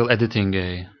is still editing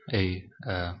a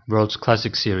world's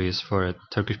classic series for a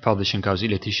Turkish publishing house,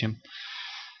 İletişim,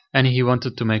 and he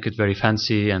wanted to make it very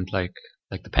fancy and like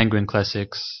the Penguin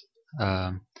classics.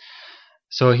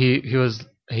 So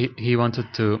he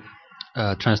wanted to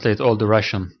translate all the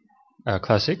Russian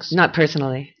classics. Not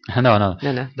personally. No.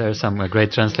 There are some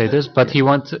great translators, but he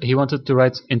wanted to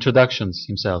write introductions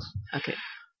himself. Okay.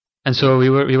 And so we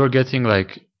were getting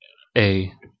like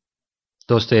a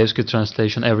Dostoevsky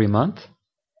translation every month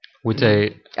with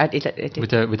a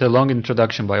long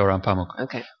introduction by Orhan Pamuk.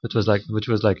 Okay. Which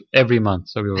was like every month.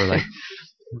 So we were like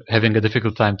having a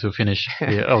difficult time to finish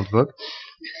the old book.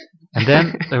 And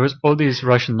then there was all these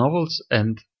Russian novels,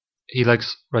 and he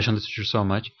likes Russian literature so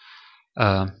much.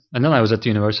 And then I was at the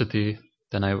university.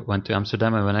 Then I went to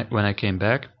Amsterdam, and when I came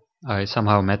back, I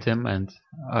somehow met him, and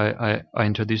I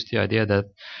introduced the idea that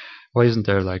why isn't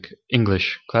there like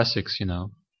English classics?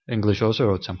 English also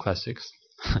wrote some classics,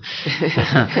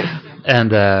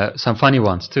 and some funny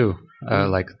ones too,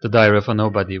 like The Diary of a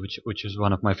Nobody, which is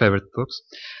one of my favorite books.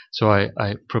 So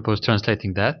I proposed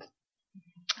translating that,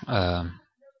 and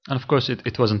of course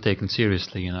it wasn't taken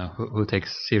seriously. Who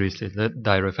takes seriously The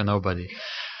Diary of a Nobody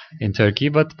in Turkey?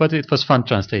 But it was fun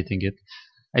translating it,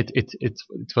 it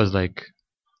was like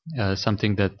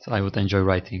something that I would enjoy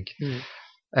writing.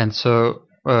 And so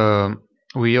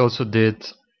we also did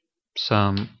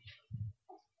some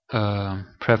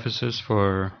prefaces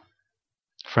for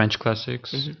French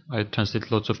classics. I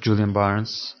translated lots of Julian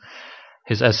Barnes,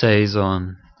 his essays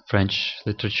on French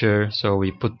literature, so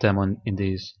we put them in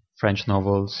these French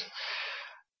novels.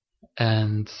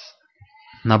 And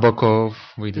Nabokov,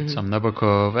 we did some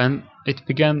Nabokov, and it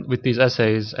began with these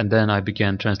essays, and then I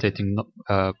began translating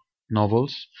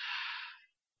novels,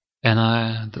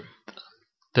 and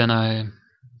then I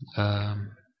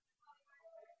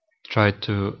tried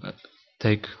to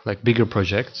take like bigger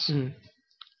projects,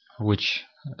 which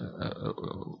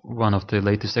one of the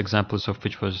latest examples of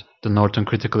which was the Norton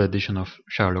Critical Edition of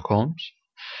Sherlock Holmes.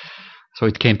 So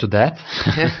it came to that.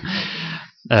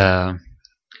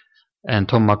 And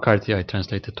Tom McCarthy, I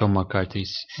translated Tom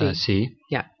McCarthy's C,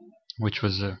 which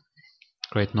was a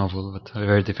great novel, but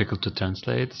very difficult to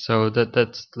translate. So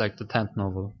that's like the 10th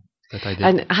novel that I did.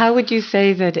 And how would you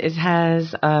say that it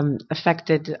has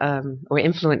affected or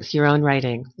influenced your own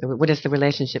writing? What is the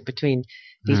relationship between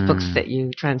these books that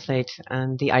you translate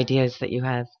and the ideas that you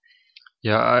have?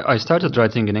 Yeah, I started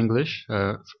writing in English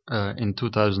in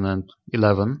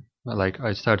 2011. Like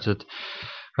I started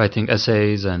writing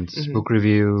essays and book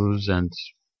reviews and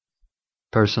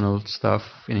personal stuff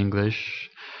in English.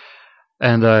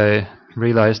 And I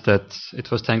realized that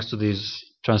it was thanks to these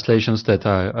translations that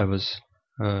I was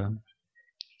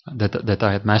that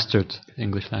I had mastered the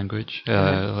English language.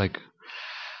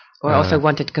 Also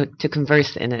wanted to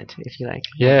converse in it, if you like.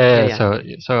 Yeah.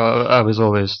 So I was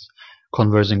always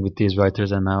conversing with these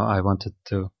writers, and now I wanted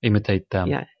to imitate them.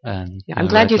 Yeah. And I'm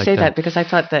glad you say that, because I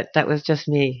thought that was just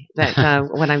me. That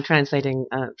when I'm translating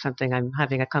something, I'm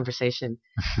having a conversation,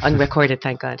 unrecorded,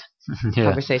 thank God.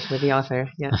 Conversation with the author.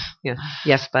 Yeah.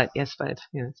 Yes, but. Yeah.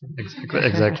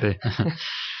 Exactly.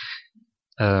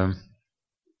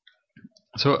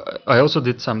 So I also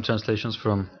did some translations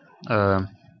from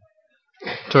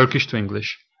Turkish to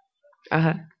English,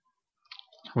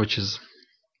 which is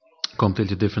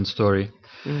completely different story.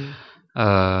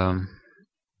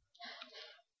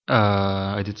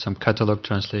 I did some catalog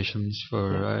translations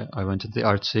for I went to the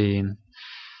art scene,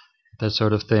 that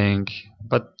sort of thing,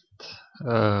 but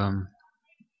I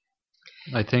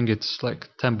think it's like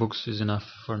 10 books is enough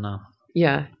for now.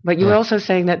 Yeah, but you were also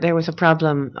saying that there was a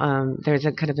problem, there's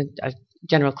a kind of a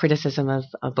general criticism of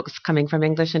books coming from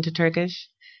English into Turkish.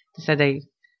 So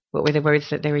what were the words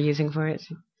that they were using for it?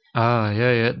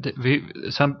 Yeah.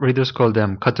 Some readers call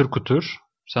them katır kutur.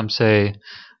 Some say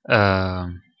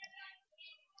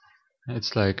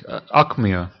it's like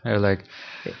akmıyor, like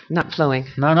not flowing.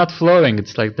 No, not flowing.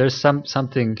 It's like there's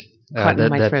something caught in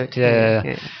my throat.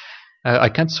 Yeah. I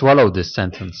can't swallow this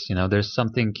sentence. There's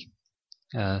something.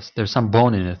 There's some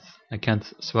bone in it. I can't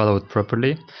swallow it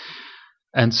properly,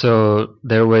 and so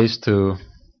there are ways to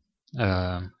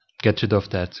get rid of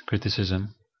that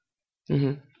criticism,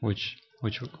 which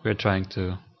we're trying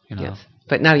to, Yes.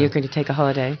 But now you're going to take a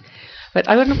holiday. But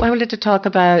I wanted to talk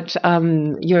about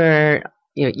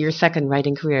your second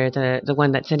writing career, the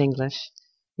one that's in English.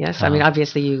 Yes, I mean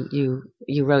obviously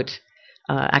you wrote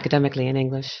academically in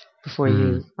English before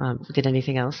you did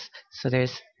anything else. So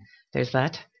there's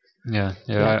that. Yeah.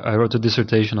 I wrote a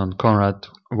dissertation on Conrad,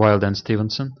 Wilde, and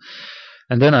Stevenson,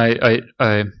 and then I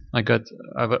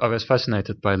was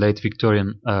fascinated by late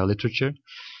Victorian literature,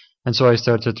 and so I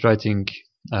started writing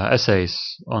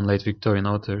essays on late Victorian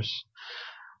authors,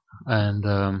 and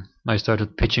I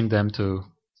started pitching them to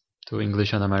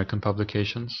English and American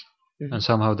publications, and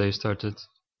somehow they started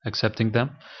accepting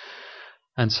them,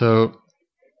 and so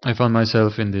I found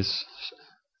myself in this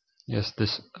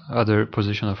other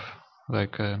position of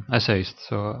like essayist.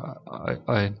 So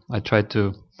I tried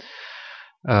to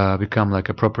become like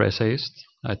a proper essayist.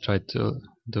 I tried to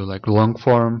do like long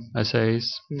form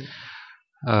essays.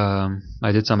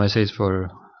 I did some essays for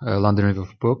London Review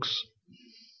of Books,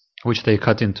 which they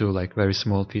cut into like very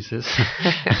small pieces.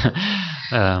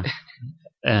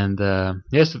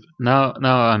 Yes, now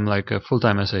I'm like a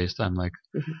full-time essayist. I'm like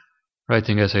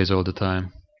writing essays all the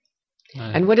time.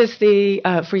 And what is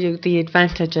for you the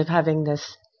advantage of having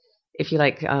this, if you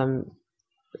like,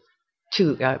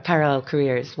 two parallel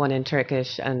careers, one in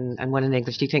Turkish and one in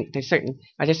English? Do you think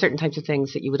are there certain types of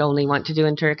things that you would only want to do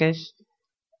in Turkish,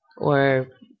 or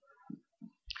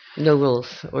no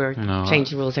rules, or change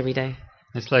the rules every day?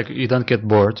 It's like you don't get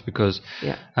bored because,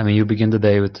 I mean, you begin the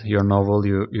day with your novel,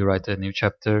 you write a new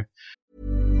chapter.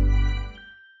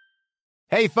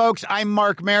 Hey, folks, I'm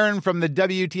Mark Maron from the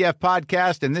WTF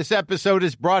Podcast, and this episode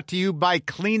is brought to you by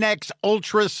Kleenex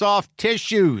Ultra Soft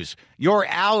Tissues. your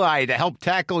ally to help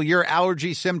tackle your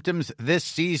allergy symptoms this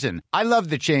season. I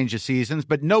love the change of seasons,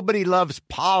 but nobody loves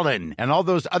pollen and all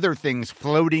those other things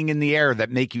floating in the air that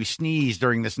make you sneeze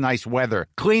during this nice weather.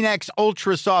 Kleenex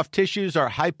Ultra Soft Tissues are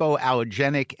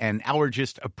hypoallergenic and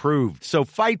allergist approved. So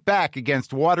fight back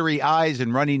against watery eyes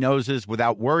and runny noses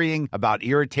without worrying about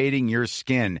irritating your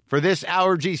skin. For this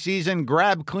allergy season,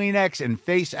 grab Kleenex and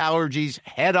face allergies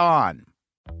head on.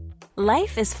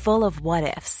 Life is full of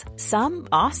what-ifs. Some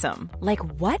awesome, like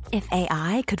what if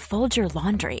AI could fold your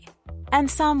laundry?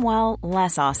 And some, well,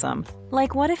 less awesome,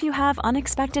 like what if you have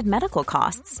unexpected medical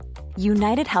costs?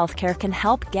 United Healthcare can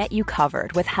help get you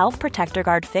covered with Health Protector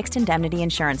Guard fixed indemnity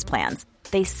insurance plans.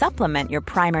 They supplement your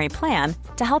primary plan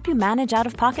to help you manage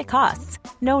out-of-pocket costs.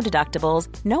 No deductibles,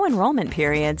 no enrollment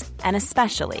periods, and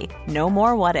especially no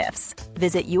more what-ifs.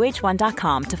 Visit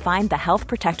uh1.com to find the Health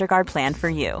Protector Guard plan for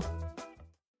you.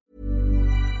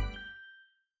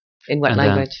 In what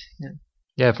language?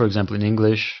 Yeah, for example, in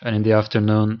English. And in the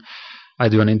afternoon, I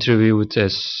do an interview with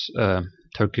this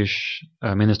Turkish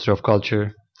Minister of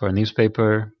Culture for a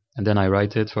newspaper, and then I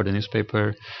write it for the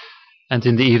newspaper. And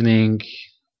in the evening,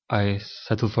 I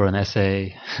settle for an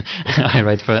essay. I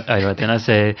write an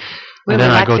essay, and then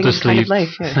I go to sleep. Kind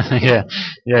of life, yeah.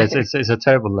 It's a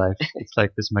terrible life. It's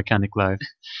like this mechanic life.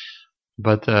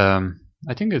 But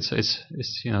I think it's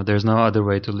there's no other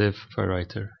way to live for a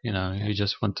writer. You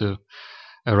just want to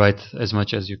write as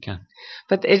much as you can.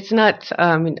 But it's not.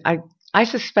 I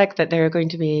suspect that there are going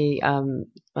to be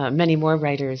many more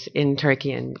writers in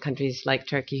Turkey and countries like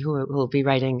Turkey who will be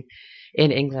writing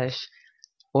in English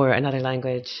or another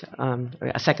language, or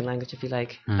a second language, if you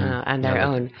like, and their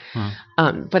own.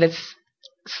 But it's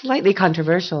slightly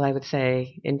controversial, I would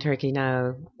say, in Turkey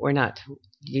now, or not.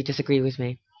 You disagree with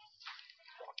me?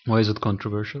 Why is it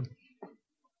controversial?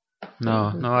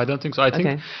 No, I don't think so. I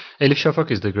think Elif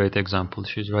Shafak is the great example.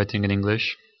 She's writing in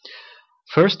English.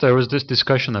 First, there was this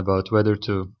discussion about whether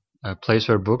to place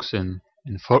her books in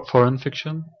foreign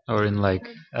fiction or in like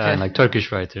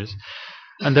Turkish writers,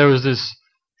 and there was this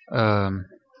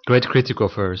great critic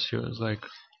of hers. She was like,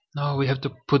 "No, we have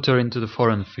to put her into the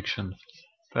foreign fiction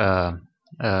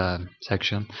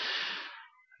section."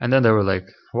 And then they were like,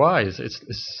 "Why?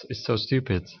 It's so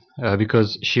stupid."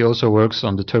 Because she also works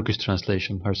on the Turkish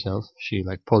translation herself. She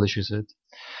polishes it.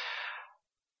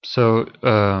 So,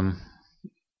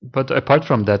 but apart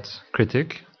from that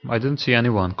critic, I didn't see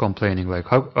anyone complaining like,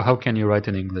 "How can you write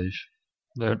in English?"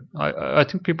 I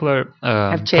think people are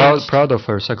proud of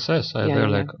her success. They're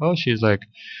like, "Oh, she's like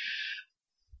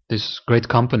this great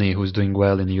company who's doing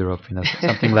well in Europe,"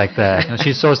 something like that.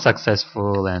 She's so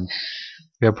successful and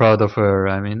we are proud of her.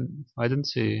 I mean, I didn't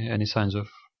see any signs of,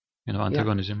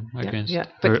 antagonism against. Yeah,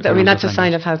 but I mean that's a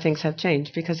sign of how things have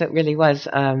changed, because it really was,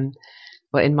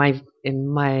 well, in my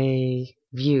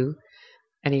view,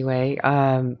 anyway,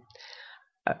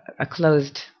 a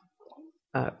closed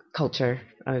culture,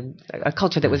 a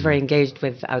culture that was very engaged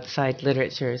with outside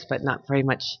literatures, but not very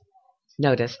much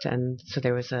noticed, and so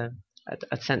there was a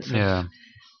sense of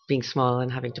being small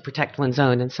and having to protect one's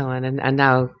own and so on, and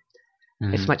now.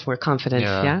 It's much more confident.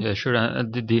 Yeah, sure.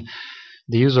 The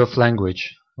use of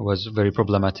language was very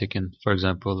problematic for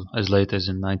example, as late as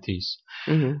in 90s.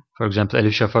 For example,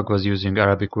 Elif Shafak was using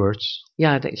Arabic words.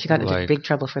 Yeah, she got into big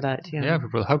trouble for that. Yeah,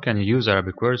 people, how can you use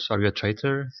Arabic words? Are you a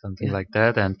traitor? Something like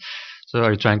that. And so,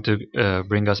 are you trying to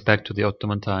bring us back to the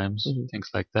Ottoman times? Things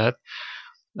like that.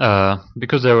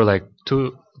 Because there were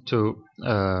two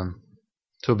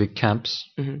big camps.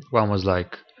 One was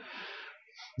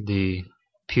the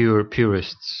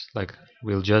purists,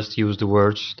 we'll just use the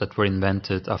words that were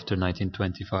invented after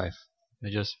 1925.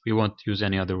 We won't use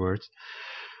any other words.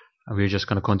 And we're just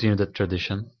going to continue that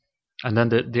tradition. And then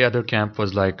the other camp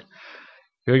was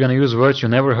we're going to use words you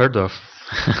never heard of.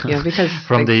 Because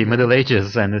from the Middle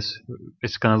Ages, and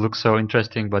it's going to look so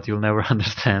interesting, but you'll never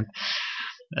understand.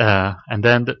 And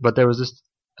then, but there was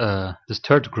this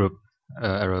third group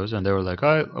arose, and they were like,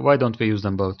 why don't we use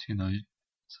them both?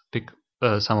 Pick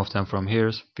some of them from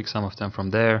here, pick some of them from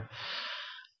there.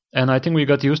 And I think we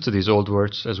got used to these old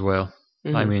words as well.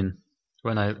 I mean,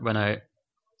 when I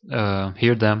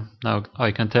hear them now,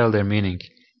 I can tell their meaning.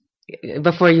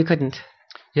 Before you couldn't.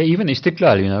 Yeah, even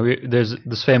Istiklal, there's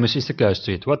this famous Istiklal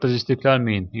Street. What does Istiklal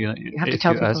mean? You have to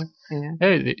tell people.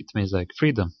 It means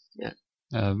freedom. Yeah.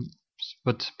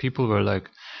 But people were like,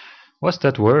 "What's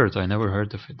that word? I never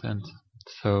heard of it." And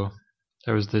so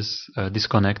there was this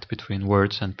disconnect between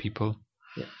words and people.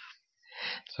 Yeah.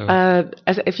 So,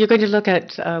 if you're going to look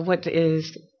at what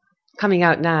is coming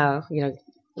out now,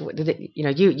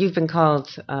 you've been called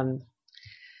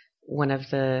one of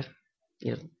the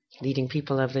leading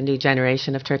people of the new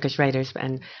generation of Turkish writers,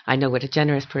 and I know what a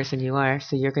generous person you are.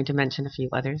 So you're going to mention a few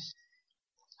others.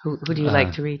 Who do you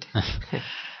like to read?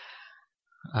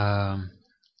 Well,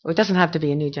 it doesn't have to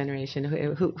be a new generation.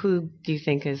 Who do you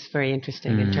think is very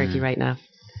interesting in Turkey right now?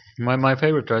 My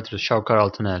favorite writer is Şavkar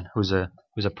Altınel, who's a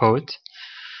poet.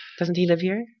 Doesn't he live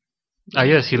here?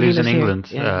 Yes, he lives in England.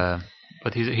 Yeah.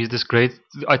 But he's this great.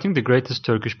 I think the greatest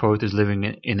Turkish poet is living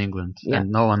in England,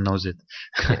 and no one knows it.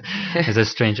 It's a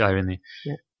strange irony.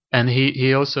 Yeah. And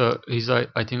he's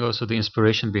I think also the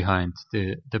inspiration behind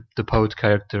the poet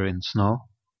character in Snow.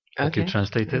 That you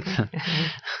translated.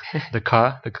 the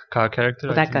car character.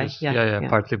 Well, that guy. Yeah.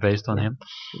 Partly based on him.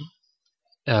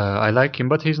 I like him,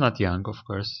 but he's not young, of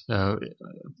course. The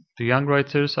young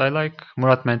writers, I like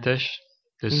Murat Menteş.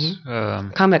 This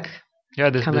comic. Yeah,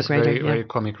 this very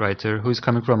comic writer who is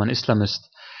coming from an Islamist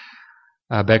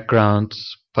background,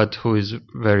 but who is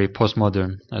very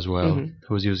postmodern as well.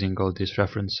 Who's using all these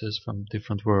references from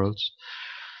different worlds.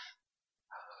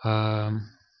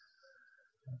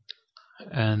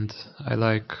 And I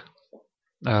like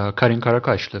Karin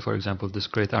Karakaşlı, for example, this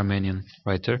great Armenian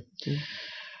writer,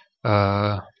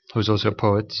 who's also a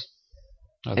poet.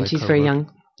 And she's very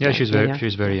young. Yeah, she's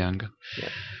very young.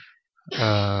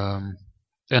 Yeah.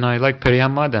 And I like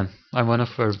Perihan Maden. I'm one of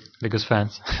her biggest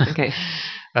fans. Okay.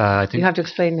 I think you have to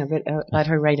explain a bit about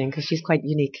her writing because she's quite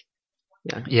unique.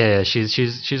 Yeah. Yeah. She's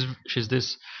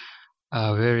this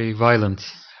very violent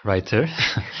writer.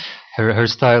 Her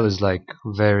style is like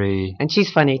very. And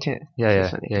she's funny too.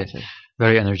 Yeah.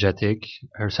 Very energetic.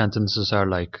 Her sentences are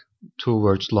like 2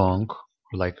 words long,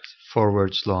 or like 4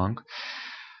 words long.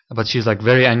 But she's like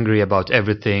very angry about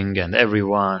everything and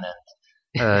everyone,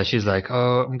 and she's like,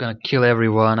 "Oh, I'm gonna kill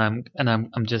everyone. I'm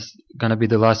just gonna be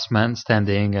the last man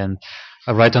standing, and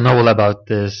I write a novel about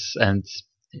this." And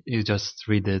you just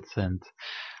read it, and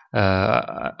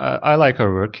I like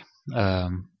her work.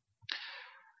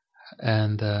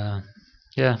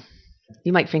 Yeah.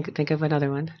 You might think of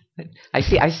another one. I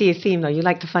see a theme though. You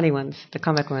like the funny ones, the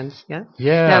comic ones, yeah?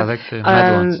 Yeah, now, I like the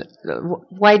mad ones.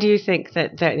 Why do you think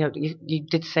that you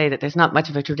did say that there's not much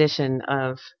of a tradition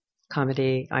of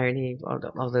comedy, irony,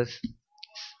 all those?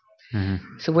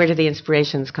 So where do the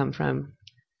inspirations come from?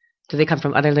 Do they come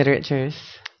from other literatures?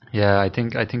 Yeah, I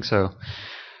think so.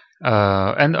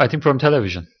 And I think from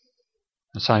television,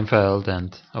 Seinfeld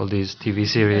and all these TV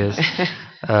series.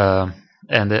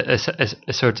 And a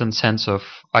certain sense of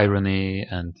irony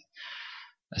and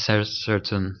a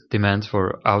certain demand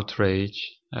for outrage.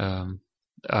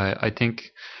 I think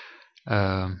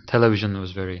television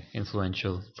was very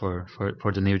influential for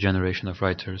the new generation of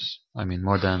writers. I mean,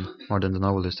 more than the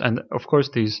novelists, and of course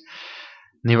these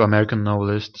new American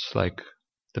novelists like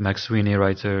the Max Sweeney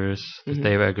writers, the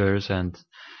Dave Eggers, and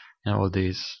all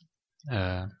these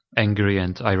angry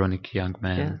and ironic young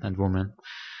men and women.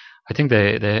 I think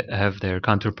they have their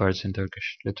counterparts in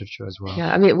Turkish literature as well.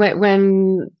 Yeah, I mean,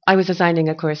 when I was designing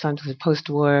a course on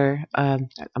post-war, a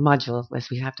module, as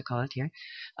we have to call it here,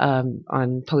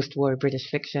 on post-war British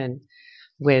fiction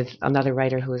with another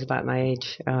writer who was about my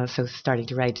age, so starting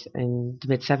to write in the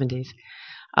mid-'70s,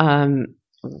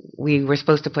 we were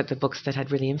supposed to put the books that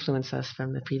had really influenced us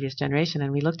from the previous generation,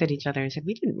 and we looked at each other and said,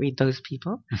 we didn't read those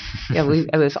people.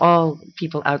 It was all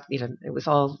people out, it was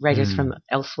all writers from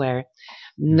elsewhere,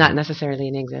 not necessarily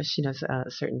in English,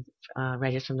 certain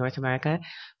writers from North America,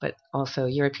 but also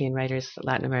European writers,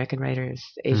 Latin American writers,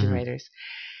 Asian writers.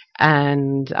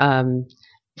 And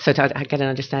so to get an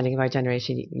understanding of our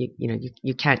generation,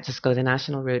 you can't just go the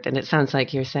national route. And it sounds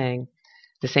like you're saying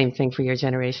the same thing for your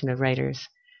generation of writers.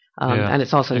 And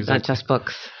it's also not just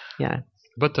books. Yeah.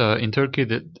 But in Turkey,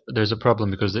 there's a problem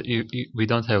because we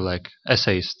don't have like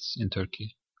essayists in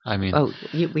Turkey. I mean,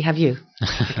 we have you.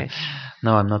 Okay.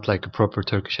 No, I'm not like a proper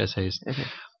Turkish essayist. Okay.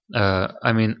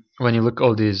 I mean, when you look at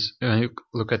all these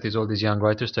young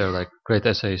writers, they're like great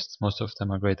essayists. Most of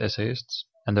them are great essayists,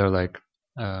 and they're like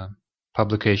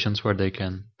publications where they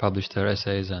can publish their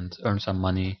essays and earn some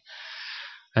money.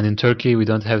 And in Turkey, we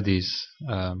don't have these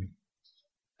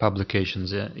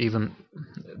publications. Even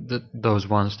those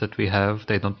ones that we have,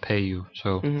 they don't pay you.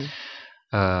 So,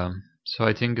 so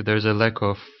I think there's a lack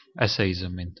of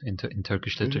essayism in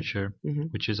Turkish literature,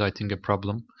 which is, I think, a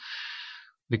problem,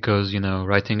 because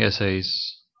writing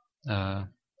essays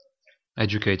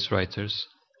educates writers.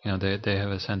 They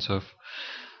have a sense of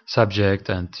subject,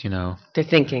 and they're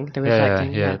thinking, they're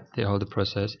reflecting. They hold the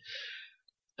process.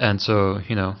 And so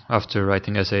after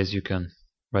writing essays, you can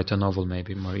write a novel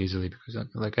maybe more easily, because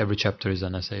like every chapter is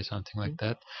an essay, something like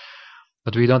that.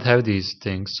 But we don't have these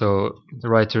things, so the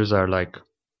writers are like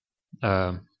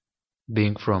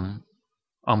being from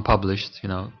unpublished,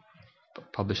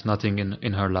 published nothing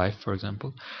in her life, for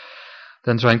example,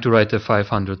 than trying to write a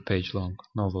 500-page long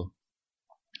novel,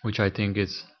 which I think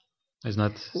is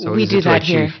not so we easy do to that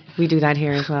achieve. here. We do that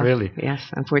here as well. Really? Yes,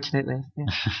 unfortunately.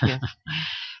 Yes, yes.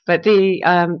 But the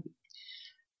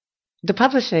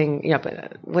publishing,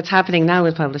 but what's happening now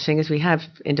with publishing is we have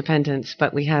independence,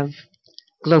 but we have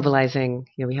globalizing.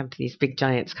 We have these big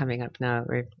giants coming up now.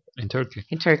 In Turkey.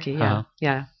 In Turkey, yeah, Uh-huh.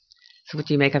 yeah. So what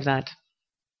do you make of that?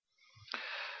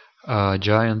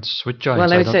 Giants? Which giants?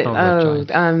 Well, I would say,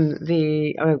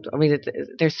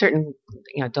 there's certain,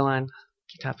 Doğan,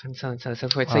 Kitap, and so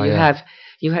forth. So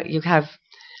you have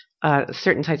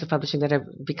certain types of publishing that are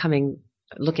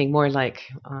looking more like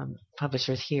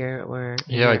publishers here or.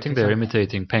 I think they're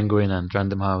imitating Penguin and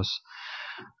Random House.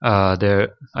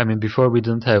 Before we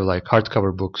didn't have like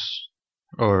hardcover books,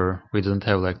 or we didn't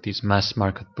have like these mass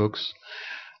market books.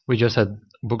 We just had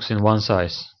books in one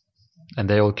size, and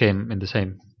they all came in the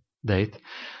same date.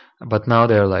 But now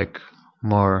they're like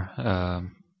more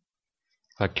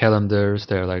like calendars.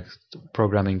 They're like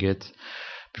programming it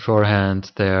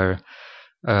beforehand. They're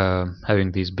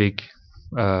having these big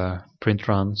print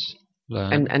runs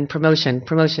and promotion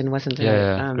wasn't it?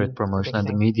 Yeah, great promotion, and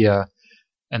the media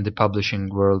and the publishing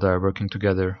world are working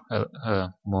together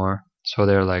more. So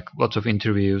there are like lots of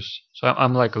interviews. So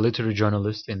I'm like a literary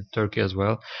journalist in Turkey as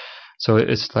well. So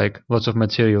it's like lots of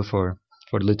material for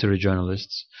literary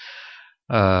journalists.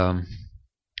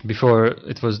 Before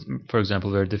it was, for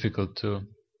example, very difficult to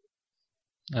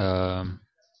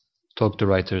talk to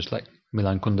writers like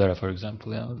Milan Kundera, for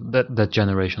example. That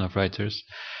generation of writers.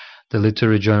 The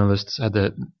literary journalists had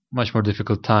a much more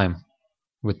difficult time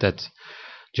with that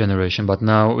generation. But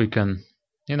now we can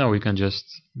just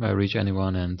reach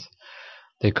anyone, and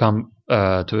they come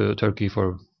to Turkey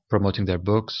for promoting their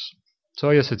books.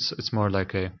 So yes, it's more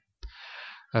like a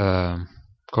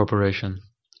cooperation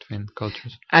between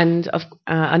cultures. And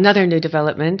another new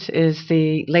development is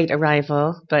the late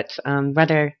arrival, but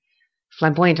rather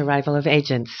flamboyant arrival of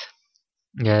agents.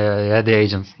 Yeah, the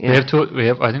agents. Yeah. We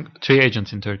have I think 3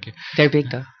 agents in Turkey. They're big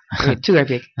though. 2 are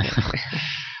big.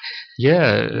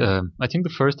 Yeah, I think the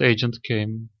first agent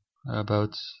came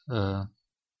about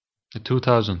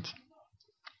 2000.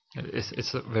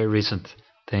 It's a very recent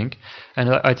thing, and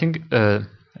I think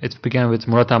it began with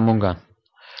Murat Anmungan.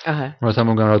 Murat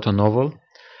Anmungan wrote a novel,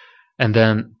 and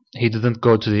then he didn't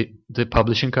go to the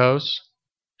publishing house.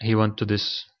 He went to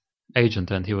this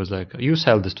agent, and he was like, "You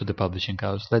sell this to the publishing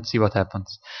house. Let's see what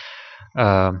happens."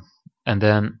 And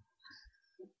then,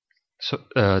 so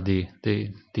the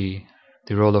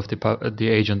role of the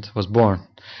agent was born,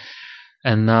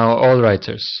 and now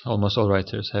almost all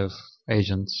writers have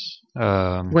agents.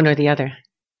 One or the other.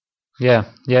 Yeah.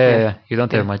 You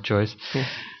don't have much choice.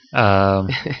 Yeah.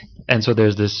 And so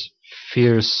there's this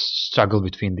fierce struggle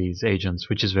between these agents,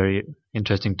 which is very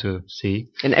interesting to see.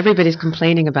 And everybody's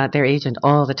complaining about their agent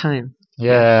all the time.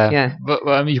 Yeah.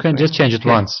 But you can just change it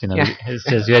once, Yeah. It's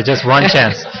just just one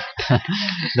chance.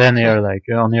 Then you're like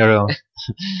on your own.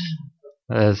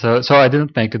 So I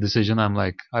didn't make a decision. I'm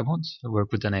like, I won't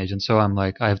work with an agent. So I'm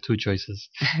like, I have 2 choices.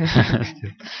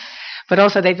 But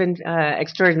also they've been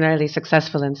extraordinarily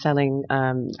successful in selling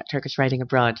Turkish writing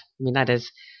abroad. I mean, that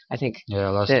is, I think... Yeah,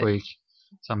 last week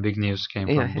some big news came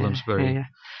from Bloomsbury. Yeah.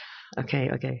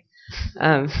 Okay.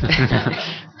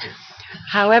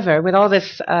 However, with all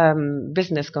this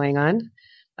business going on,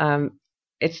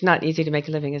 it's not easy to make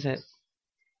a living, is it?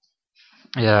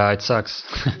 Yeah, it sucks.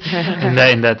 in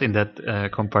that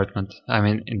compartment. I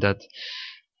mean,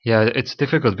 it's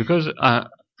difficult because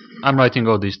I'm writing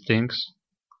all these things,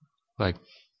 like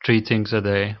 3 things a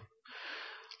day,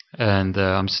 and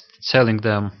I'm selling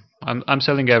them. I'm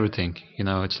selling everything.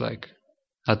 It's like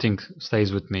nothing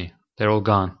stays with me. They're all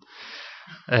gone,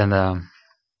 and I'm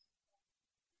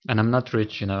not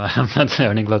rich. I'm not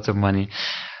earning lots of money,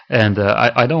 and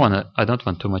I don't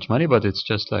want too much money. But it's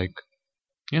just like,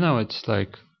 it's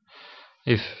like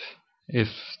if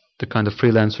the kind of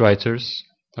freelance writers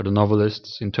or the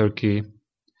novelists in Turkey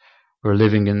were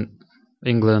living in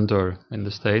England or in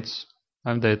the States,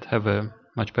 they'd have a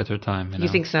much better time. You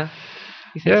think so?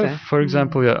 Yeah. For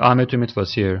example, Ahmet Ümit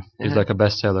was here. He's like a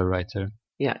bestseller writer.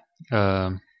 Yeah. I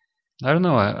don't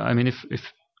know. I mean,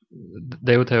 if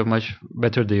they would have much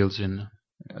better deals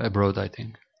abroad, I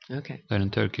think. Okay. Than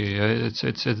in Turkey.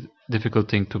 It's a difficult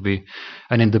thing to be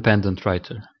an independent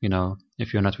writer.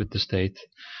 If you're not with the state,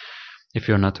 if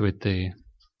you're not with a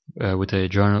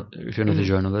journal, if you're not a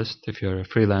journalist, if you're a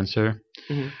freelancer,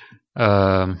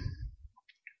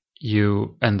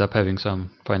 you end up having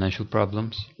some financial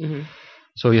problems.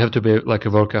 So you have to be like a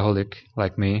workaholic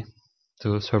like me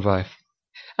to survive.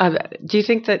 Do you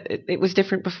think that it was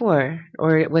different before,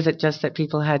 or was it just that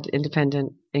people had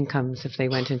independent incomes if they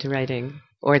went into writing,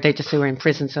 or they just were in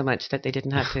prison so much that they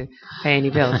didn't have to pay any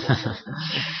bills?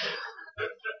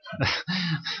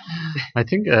 I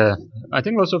think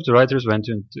lots of the writers went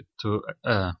into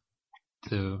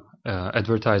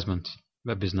advertisement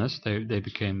business. They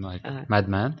became like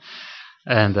madmen,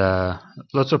 and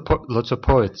lots of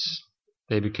poets,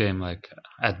 they became like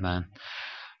ad man,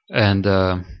 and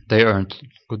they earned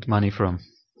good money from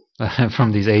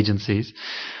from these agencies.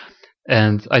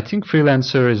 And I think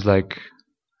freelancer is like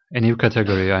a new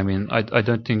category. I mean, I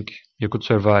don't think you could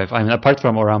survive. I mean, apart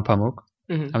from Orhan Pamuk,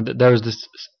 there was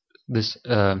this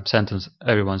sentence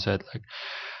everyone said, like,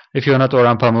 if you're not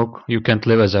Orhan Pamuk, you can't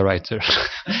live as a writer,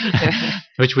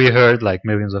 which we heard like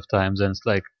millions of times. And it's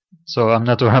like, so I'm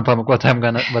not Orhan Pamuk. What am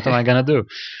I gonna do?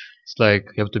 It's like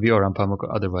you have to be Orhan Pamuk,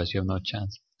 otherwise you have no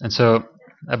chance. And so,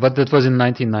 but that was in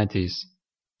 1990s.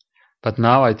 But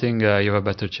now I think you have a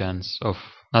better chance of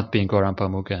not being Orhan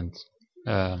Pamuk and.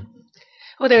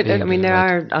 Well, there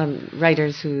are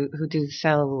writers who do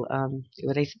sell.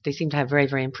 They seem to have very,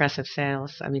 very impressive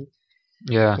sales. I mean,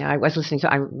 yeah. I was listening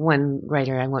to one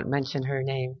writer. I won't mention her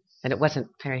name, and it wasn't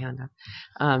Perihanna,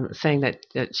 saying that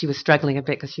she was struggling a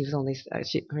bit because she was only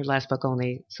her last book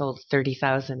only sold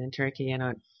 30,000 in Turkey,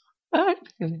 and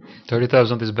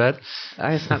 30,000 is bad.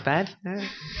 It's not bad,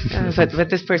 but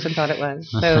this person thought it was.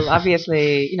 So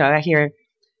obviously, I hear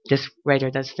this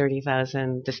writer does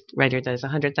 30,000. This writer does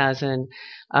 100,000.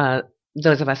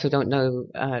 Those of us who don't know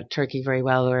Turkey very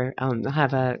well or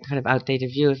have a kind of outdated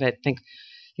view of it think,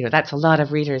 that's a lot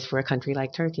of readers for a country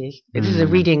like Turkey. It is a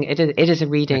reading. It is a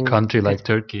reading. A country like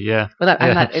Turkey, yeah. Well,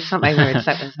 it's not my words.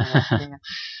 That was,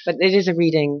 but it is a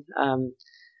reading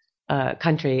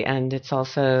country, and it's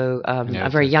also a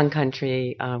very young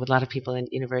country with a lot of people in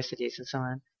universities and so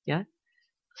on. Yeah.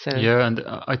 So. Yeah, and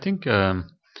I think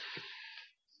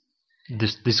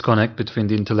this disconnect between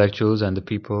the intellectuals and the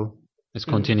people is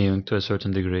continuing to a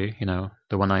certain degree.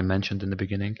 The one I mentioned in the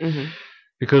beginning.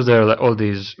 Because there are like all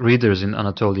these readers in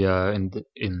Anatolia,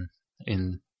 in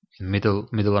middle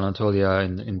Anatolia,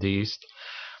 in the east,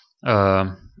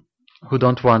 who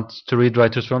don't want to read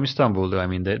writers from Istanbul. I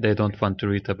mean, they don't want to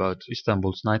read about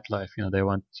Istanbul's nightlife. They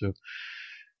want to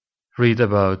read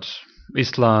about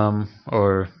Islam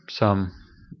or some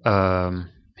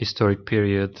historic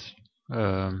period,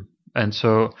 and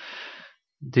so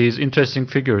these interesting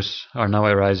figures are now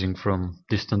arising from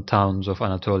distant towns of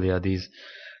Anatolia. These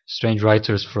strange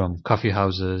writers from coffee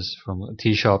houses, from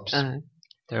tea shops.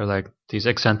 They're like these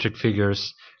eccentric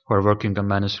figures who are working on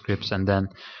manuscripts and then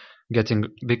getting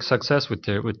big success with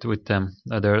them.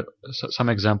 There are some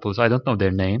examples. I don't know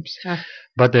their names,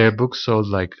 but their books sold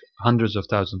like hundreds of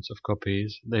thousands of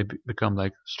copies. They become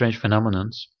like strange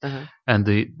phenomenons. And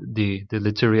the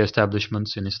literary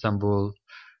establishments in Istanbul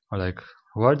are like,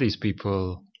 who are these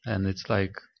people? And it's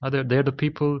like, they're the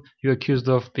people you accused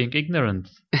of being ignorant.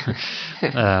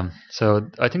 So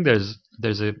I think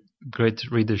there's a great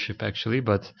readership actually,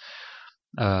 but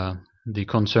the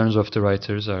concerns of the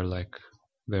writers are like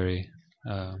very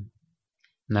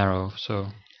narrow. So,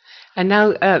 and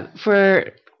now for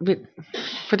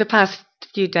the past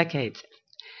few decades,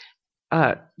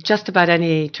 just about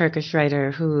any Turkish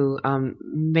writer who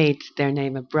made their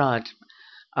name abroad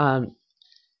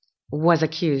was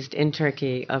accused in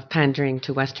Turkey of pandering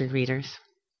to Western readers.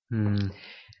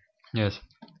 Yes.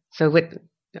 So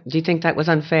do you think that was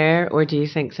unfair, or do you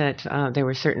think that there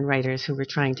were certain writers who were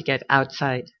trying to get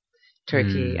outside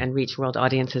Turkey and reach world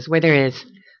audiences where there is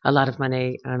a lot of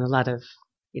money and a lot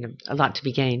to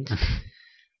be gained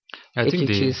if you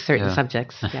choose certain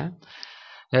subjects? Yeah.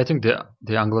 Yeah, I think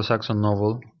the Anglo-Saxon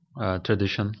novel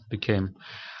tradition became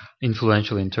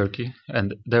influential in Turkey,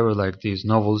 and there were like these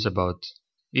novels about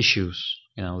issues.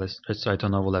 Let's write a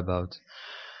novel about.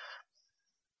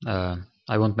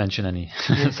 I won't mention any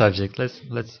subject.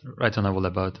 Let's write a novel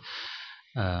about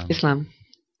Islam.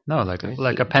 No,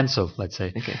 like a pencil, let's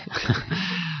say. Okay.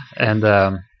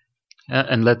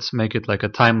 and let's make it like a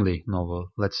timely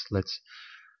novel. Let's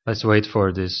wait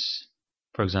for this,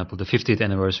 for example, the 50th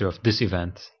anniversary of this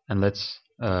event, and let's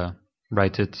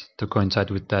write it to coincide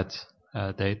with that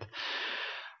date.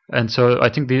 And so I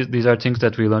think these are things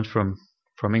that we learned from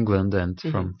England and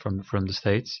from the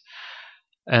States.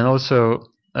 And also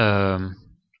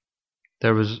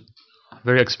there was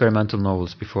very experimental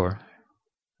novels before,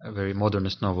 very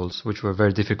modernist novels, which were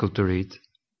very difficult to read,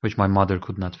 which my mother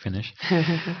could not finish.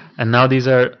 And now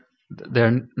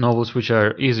they're novels which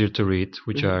are easier to read,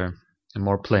 which are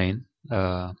more plain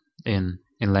in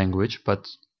language, but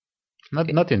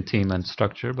not in theme and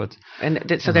structure, but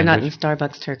so they're not in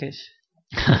Starbucks Turkish.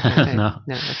 Okay. No.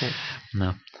 No. Okay.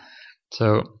 No.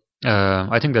 So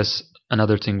I think that's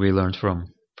another thing we learned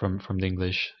from the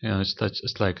English.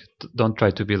 It's like don't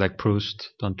try to be like Proust.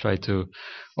 Don't try to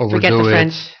overdo Forget the it.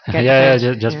 French. Forget the Yeah,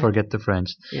 French. just Yeah. forget the French.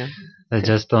 Yeah.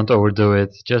 Just don't overdo it.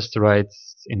 Just write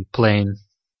in plain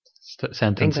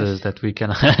sentences English. that we can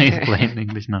in plain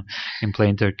English, no, in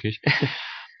plain Turkish.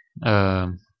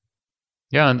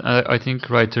 Yeah, and I think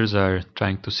writers are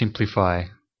trying to simplify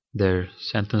their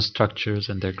sentence structures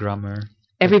and their grammar.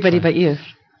 Everybody but you.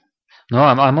 No,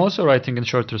 I'm also writing in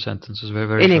shorter sentences, very,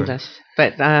 very In short. English.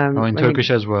 But Oh, in I mean, Turkish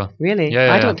as well. really?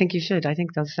 Yeah, I yeah. don't think you should. I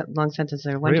think those long sentences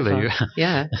are wonderful. Really?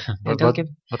 Yeah. But, don't but, give-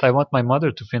 but I want my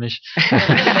mother to finish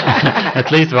at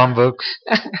least one book.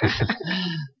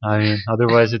 I mean,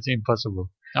 otherwise it's impossible.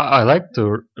 I like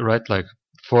to write like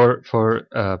four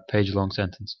page long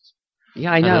sentences.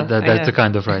 Yeah, I know. That's I know. the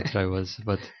kind of writer I was,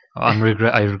 but I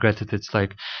regret it. It's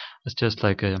just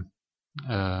like a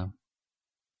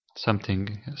some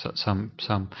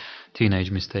teenage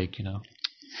mistake,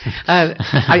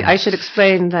 I should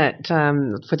explain that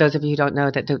for those of you who don't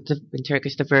know that in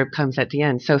Turkish the verb comes at the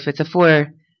end. So if it's a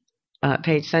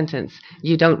 4-page sentence,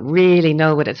 you don't really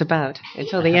know what it's about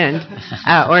until the end,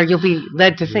 or you'll be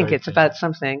led to think it's about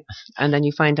something, and then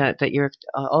you find out that you're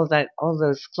all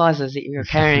those clauses that you're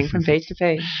carrying from page to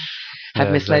page have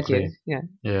Yeah, misled exactly. you.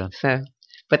 Yeah. Yeah. So,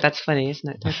 but that's funny, isn't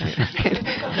it?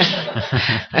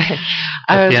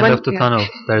 At the end of the tunnel,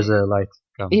 there's a light.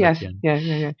 Comes Yes. at the end.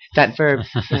 Yeah. That verb.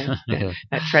 Yeah. Yeah.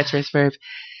 That treacherous verb.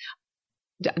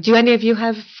 Do any of you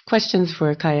have questions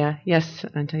for Kaya? Yes,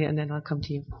 Antonia, and then I'll come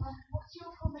to you.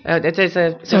 There's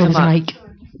a mark. Mike.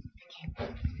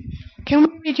 Can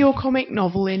we read your comic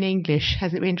novel in English?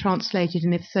 Has it been translated,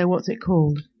 and if so, what's it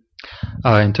called?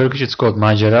 In Turkish, it's called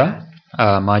Macera.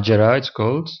 Macera, it's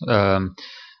called.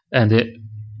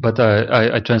 But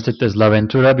I translate it as La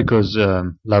Ventura because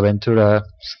La Ventura's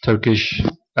Turkish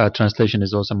translation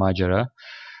is also Macera.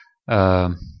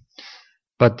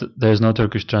 But there's no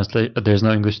there's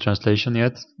no English translation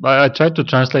yet. I tried to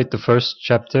translate the first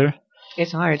chapter.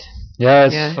 It's hard. Yeah,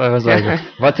 Yeah. I was like,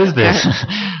 what is this?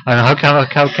 I mean,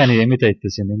 how can you imitate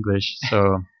this in English?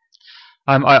 So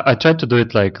I tried to do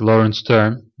it like Lawrence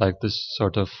Stern, like this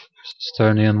sort of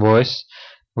Sternian voice,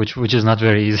 which is not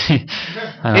very easy.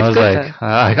 And I was good, like,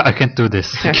 I can't do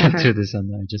this. I can't do this,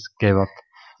 and I just gave up.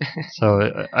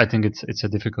 So I think it's a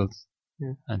difficult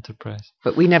enterprise.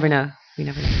 But we never know. We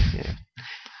never know. Yeah.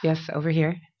 Yes, over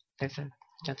here. There's a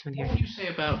gentleman here. What would you say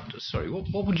about,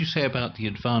 what would you say about the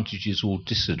advantages or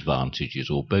disadvantages,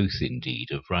 or both indeed,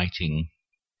 of writing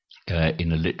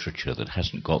in a literature that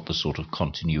hasn't got the sort of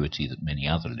continuity that many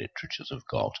other literatures have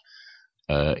got,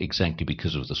 exactly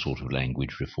because of the sort of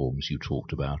language reforms you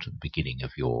talked about at the beginning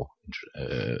of your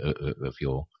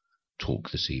talk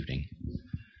this evening?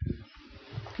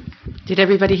 Did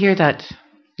everybody hear that?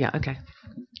 Yeah, okay.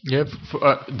 Yeah,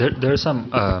 there are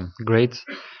some great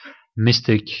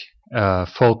mystic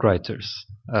folk writers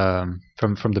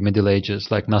from the Middle Ages,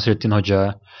 like Nasreddin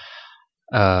Hoca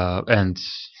and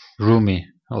Rumi,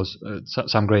 also,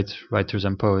 some great writers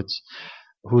and poets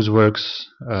whose works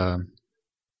are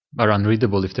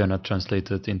unreadable if they're not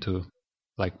translated into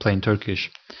like plain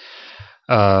Turkish.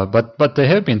 But they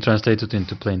have been translated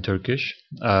into plain Turkish,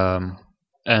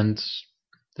 and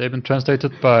they've been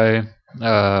translated by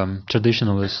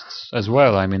traditionalists as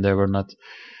well. I mean, they were not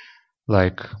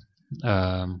like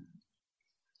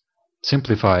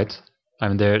simplified. I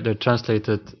mean, they're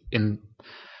translated in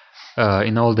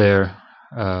all their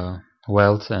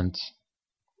wealth and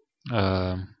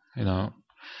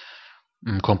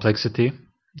complexity.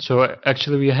 So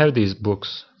actually, we have these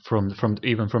books from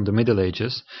even from the Middle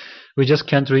Ages. We just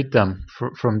can't read them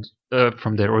from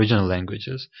their original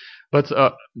languages. But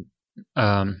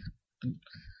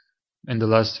in the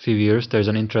last few years, there's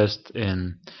an interest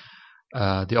in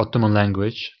the Ottoman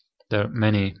language. There are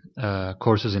many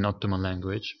courses in Ottoman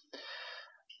language,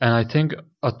 and I think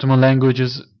Ottoman language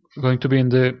is going to be in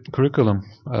the curriculum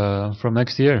from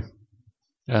next year,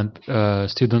 and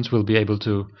students will be able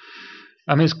to.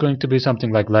 I mean, it's going to be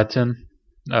something like Latin,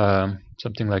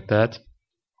 something like that,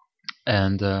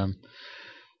 and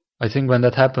I think when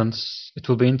that happens, it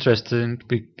will be interesting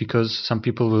because some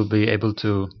people will be able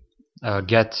to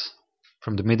get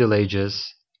from the Middle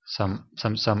Ages some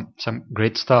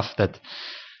great stuff that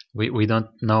we don't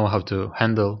know how to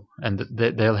handle, and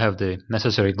they'll have the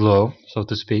necessary glow, so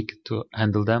to speak, to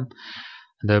handle them.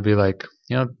 And they'll be like,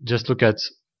 just look at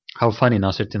how funny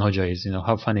Nasreddin Hoca is,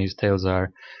 how funny his tales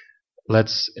are.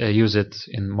 Let's use it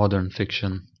in modern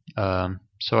fiction.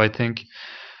 So I think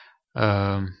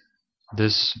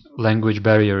this language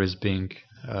barrier is being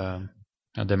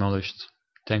demolished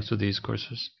thanks to these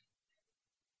courses.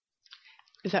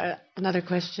 Is there another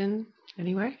question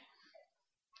anywhere?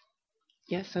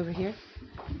 Yes, over here.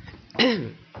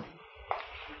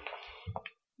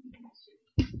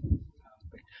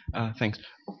 Thanks.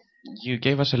 You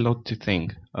gave us a lot to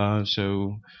think.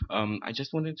 So I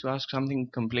just wanted to ask something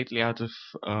completely out of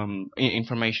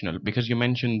informational, because you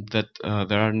mentioned that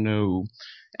there are no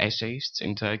essayists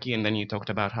in Turkey, and then you talked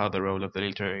about how the role of the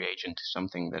literary agent is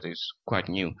something that is quite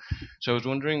new. So I was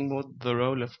wondering what the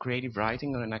role of creative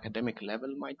writing on an academic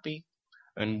level might be,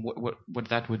 and what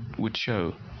that would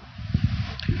show.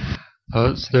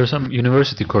 So there are some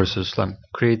university courses, like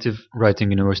creative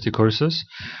writing university courses,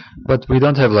 but we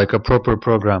don't have like a proper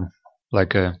program,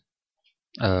 like a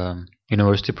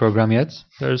university program yet.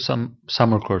 There are some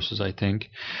summer courses, I think,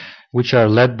 which are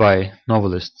led by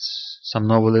novelists. Some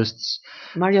novelists.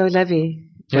 Mario Levy,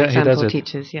 for example,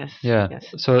 teaches. Yes. Yeah.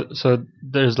 Yes. So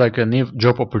there's like a new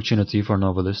job opportunity for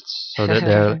novelists. So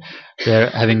that they're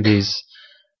having these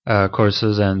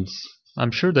courses, and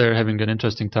I'm sure they're having an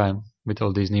interesting time with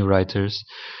all these new writers.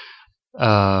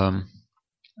 But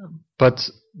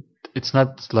it's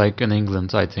not like in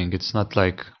England, I think. It's not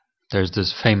like there's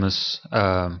this famous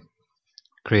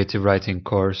creative writing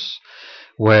course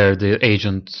where the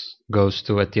agent goes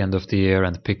to at the end of the year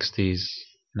and picks these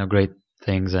great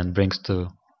things and brings to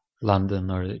London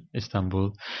or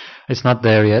Istanbul. It's not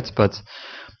there yet, but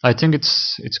I think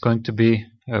it's going to be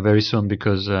very soon,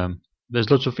 because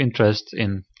there's lots of interest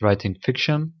in writing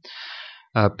fiction.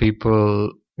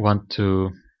 People want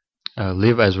to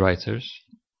live as writers,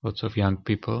 lots of young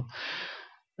people.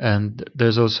 And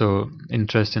there's also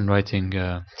interest in writing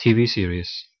TV series.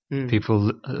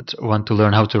 People want to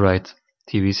learn how to write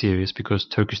TV series, because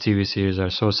Turkish TV series are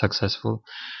so successful,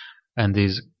 and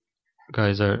these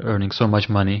guys are earning so much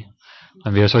money,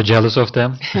 and we are so jealous of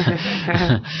them.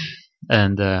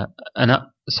 And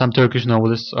some Turkish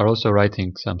novelists are also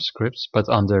writing some scripts, but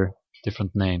under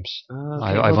different names. Okay,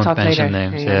 I won't mention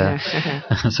names. Yeah.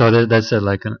 So that's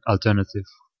like an alternative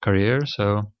career.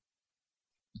 So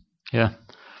yeah.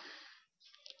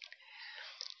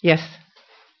 Yes.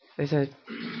 There's a.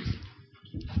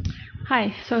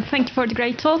 Hi. So thank you for the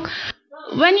great talk.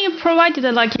 When you provided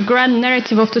a grand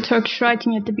narrative of the Turkish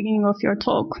writing at the beginning of your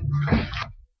talk,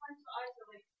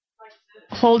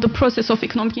 the process of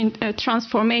economic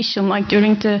transformation, like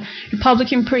during the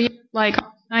Republican period, like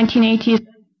 1980s,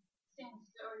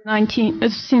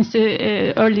 since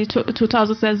the early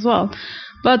 2000s as well.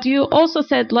 But you also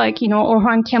said,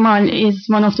 Orhan Kemal is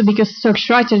one of the biggest Turkish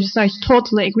writers. I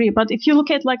totally agree. But if you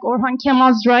look at Orhan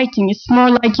Kemal's writing, it's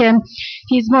more like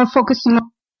he's more focusing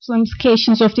on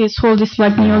implications of this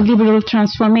neoliberal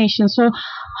transformation. So,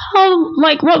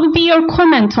 what would be your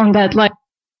comment on that? Do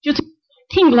you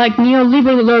think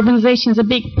neoliberal urbanization is a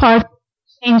big part of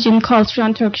changing culture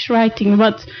and Turkish writing?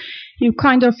 But you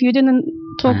didn't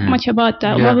talk much about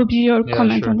that. Yeah. What would be your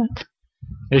comment on that?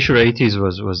 Yeah, sure. 80s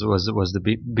was the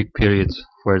big period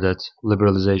where that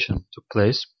liberalization took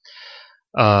place,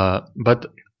 but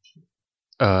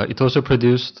it also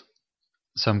produced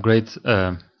some great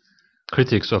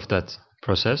critics of that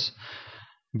process.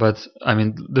 But I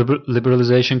mean, the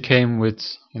liberalization came with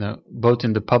both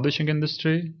in the publishing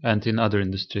industry and in other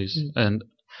industries, and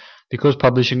because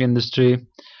publishing industry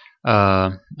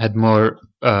had more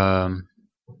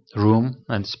room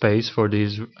and space for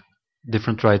these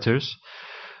different writers.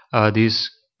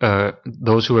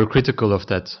 Those who were critical of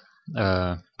that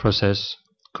process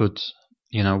could,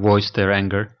 voice their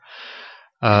anger.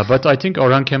 But I think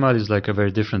Orhan Kemal is a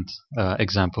very different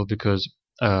example, because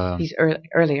he's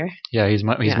earlier. Yeah, he's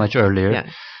much earlier, yeah.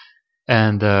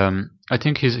 And I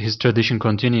think his tradition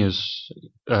continued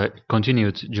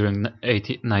during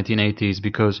 1980s,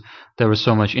 because there was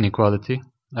so much inequality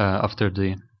after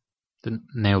the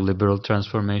neoliberal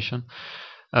transformation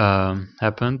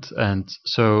happened, and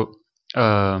so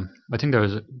I think there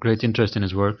was a great interest in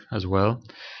his work as well.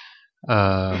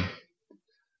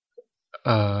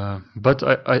 But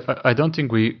I don't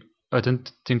think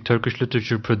Turkish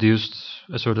literature produced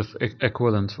a sort of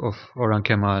equivalent of Orhan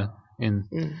Kemal in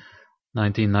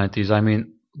 1990s. I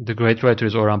mean, the great writer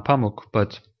is Orhan Pamuk,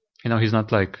 but he's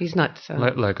not like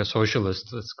a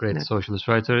socialist. That's great socialist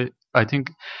writer. I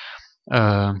think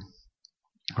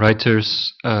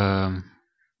writers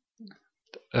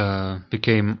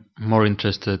became more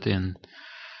interested in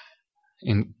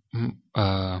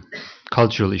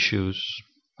cultural issues.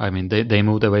 I mean, they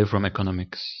moved away from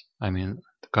economics. I mean,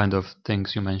 the kind of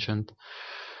things you mentioned.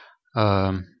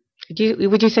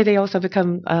 Would you say they also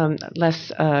become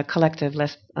less collective,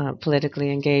 less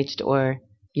politically engaged, or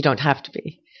you don't have to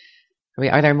be? I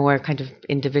mean, are there more kind of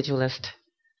individualist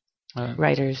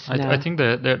writers now? I think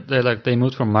they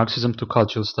moved from Marxism to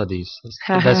cultural studies.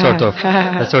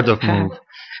 that sort of move.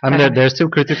 I mean, they're still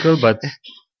critical, but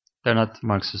they're not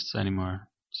Marxists anymore.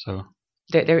 So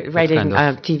they're writing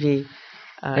TV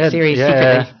series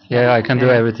yeah, secretly. Yeah, I can do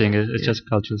everything. It's just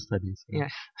cultural studies. So.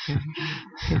 Yes.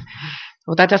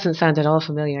 Well, that doesn't sound at all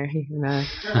familiar. Okay.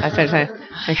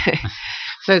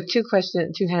 So two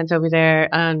hands over there,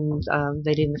 and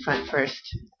lady in the front first,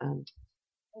 and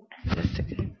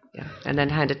and then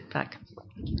hand it back.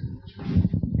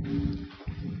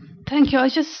 Thank you. I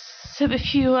just have a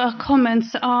few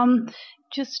comments.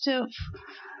 Just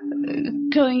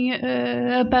going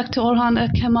back to Orhan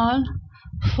Kemal,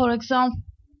 for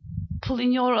example,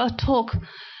 in your talk,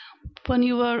 when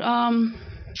you were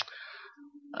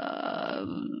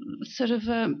sort of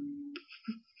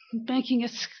making a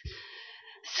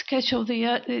sketch of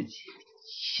the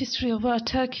history of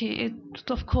Turkey,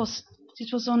 of course,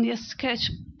 it was only a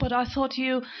sketch, but I thought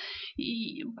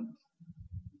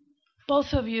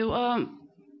both of you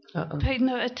paid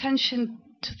no attention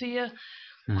to the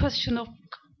question of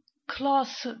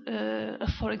class,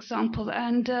 for example.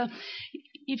 And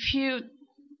if you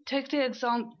take the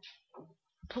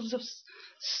examples of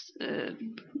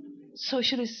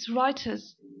socialist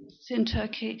writers in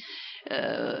Turkey,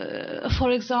 for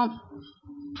example,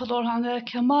 Orhan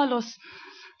Kemal or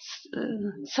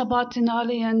Sabahattin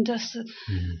Ali and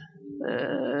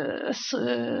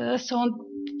so on,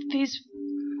 these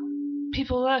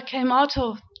people came out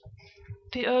of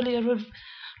the earlier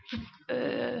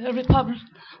Republican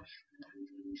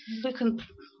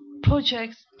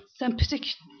projects, and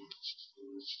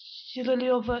particularly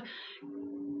of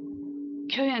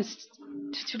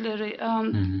co-institutionary.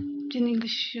 In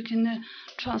English, you can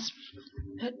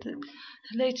translate it.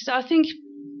 I think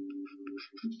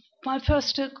my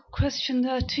first question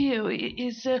to you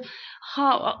is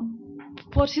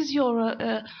what is your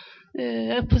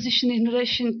position in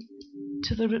relation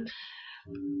to the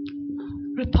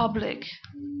Republic?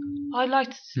 I'd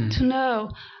like to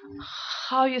know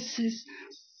how you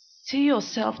see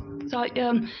yourself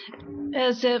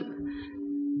as a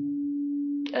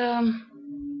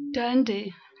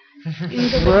dandy in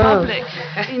the Republic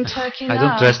in Turkey now. I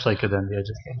don't dress like a dandy. I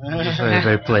just very,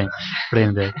 very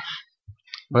plain day.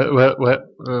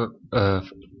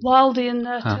 While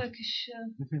the Turkish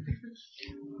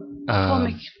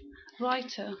comic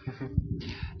writer.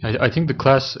 I think the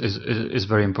class is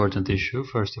very important issue.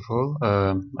 First of all,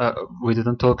 we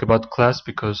didn't talk about class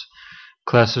because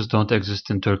classes don't exist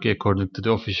in Turkey according to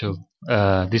the official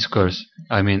discourse.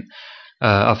 I mean,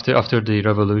 after the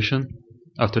revolution,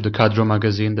 after the Kadro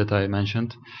magazine that I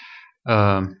mentioned,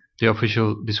 the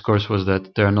official discourse was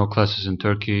that there are no classes in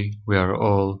Turkey. We are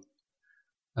all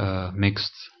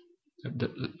mixed.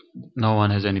 No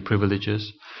one has any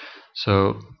privileges.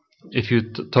 So if you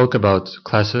talk about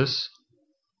classes,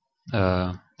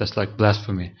 that's like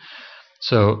blasphemy.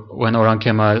 So when Orhan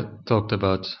Kemal talked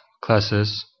about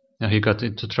classes, he got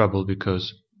into trouble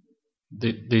because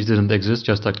these didn't exist,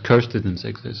 just like curse didn't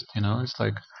exist. It's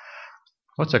like,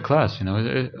 what's a class?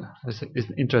 It's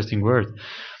an interesting word.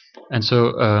 And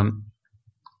so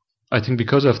I think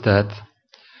because of that,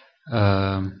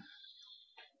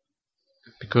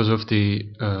 because of the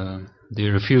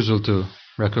refusal to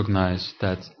recognize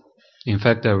that in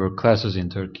fact there were classes in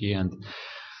Turkey, and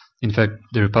in fact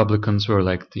the Republicans were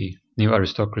like the new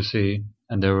aristocracy,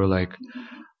 and they were like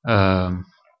the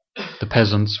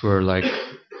peasants were like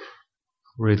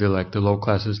really like the low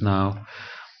classes now,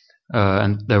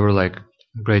 and there were like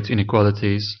great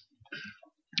inequalities.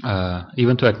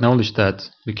 Even to acknowledge that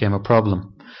became a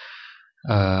problem.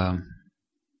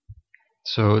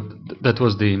 So that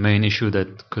was the main issue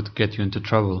that could get you into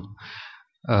trouble.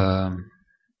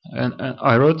 And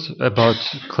I wrote about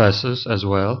classes as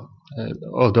well,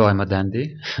 although I'm a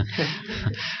dandy.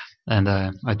 And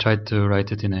I tried to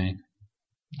write it in a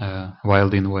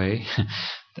Wildian way.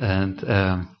 And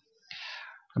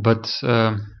but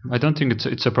I don't think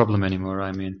it's a problem anymore.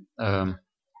 I mean,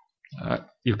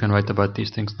 you can write about these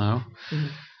things now.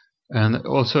 And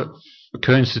also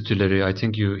co-institutionary, I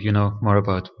think you know more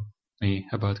about me,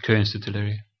 about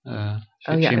co-institutionary.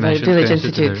 Village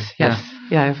Institutes. Yes,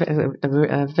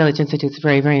 the Village Institute is a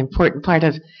very, very important part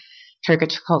of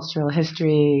Turkish cultural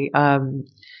history.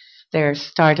 They're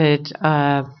started.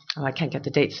 I can't get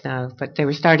the dates now, but they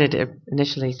were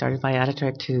initially started by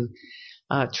Ataturk to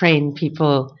train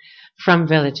people from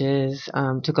villages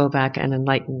to go back and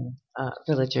enlighten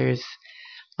villagers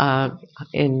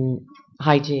in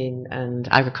hygiene and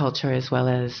agriculture as well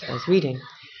as reading.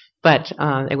 But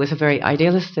it was a very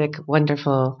idealistic,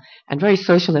 wonderful, and very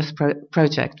socialist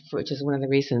project, which is one of the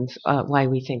reasons why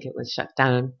we think it was shut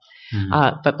down.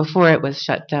 But before it was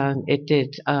shut down, it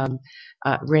did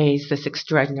raise this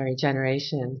extraordinary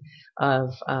generation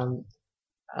of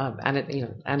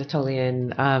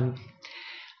Anatolian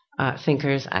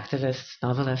thinkers, activists,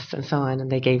 novelists, and so on,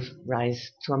 and they gave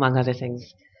rise to, among other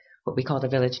things, what we call the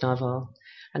village novel.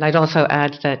 And I'd also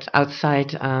add that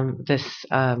outside this,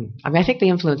 I think the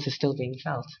influence is still being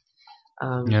felt.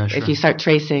 Sure. If you start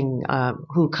tracing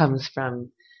who comes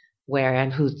from where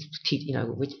and who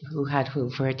had who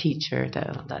for a teacher,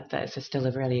 that is still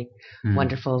a really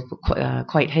wonderful,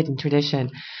 quite hidden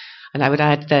tradition. And I would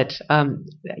add that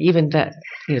even the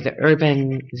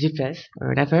urban Zupes or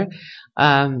whatever,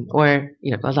 or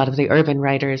a lot of the urban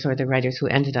writers or the writers who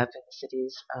ended up in the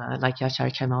cities, like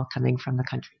Yashar Kemal coming from the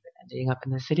country but ending up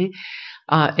in the city,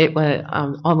 it was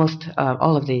almost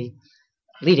all of the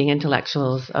leading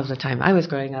intellectuals of the time I was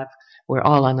growing up were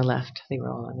all on the left. They were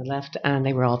all on the left, and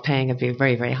they were all paying a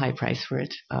very, very high price for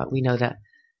it. We know that,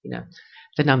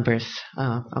 the numbers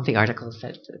of the articles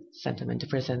that sent them into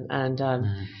prison, and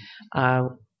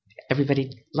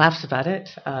everybody laughs about it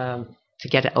to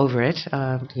get over it.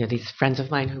 These friends of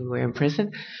mine who were in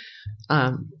prison,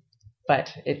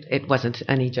 but it wasn't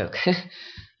any joke.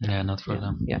 Yeah, not for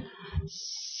them. Yeah.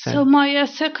 So my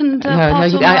second part I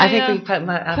think we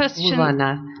question. Move on.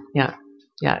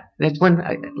 Yeah. There's one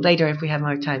later if we have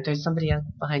more time. There's somebody else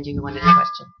behind you who wanted a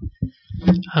question.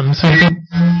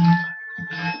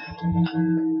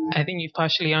 I think you've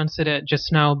partially answered it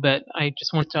just now, but I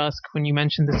just want to ask, when you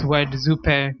mentioned this word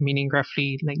Zupe, meaning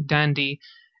roughly like dandy,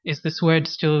 is this word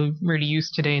still really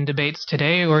used today in debates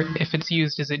today, or if it's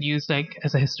used, is it used like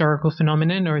as a historical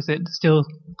phenomenon, or is it still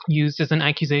used as an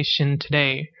accusation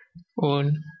today?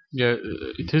 Or yeah,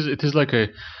 it is like a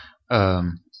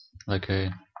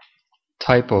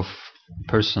type of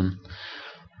person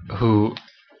who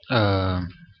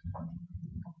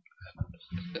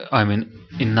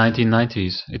in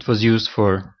 1990s it was used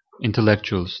for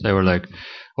intellectuals. They were like,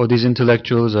 oh, these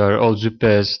intellectuals are all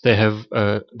Zupes,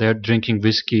 they're drinking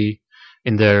whiskey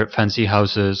in their fancy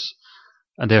houses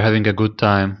and they're having a good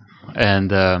time, and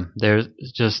they're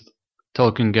just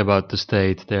talking about the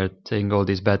state, they're saying all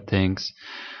these bad things.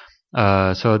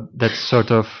 So that's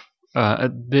sort of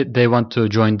they want to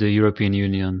join the European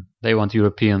Union, they want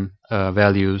European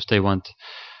values, they want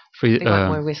free, they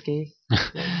want more whiskey.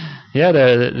 Yeah,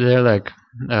 they're like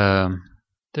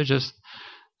they're just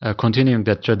continuing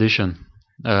that tradition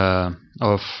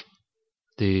of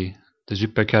the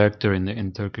Zuppe character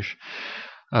in Turkish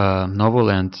novel,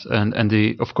 and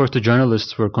of course the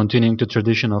journalists were continuing the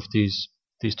tradition of these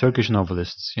Turkish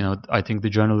novelists. I think the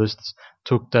journalists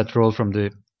took that role from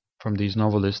these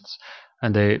novelists,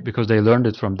 and because they learned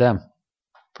it from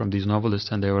these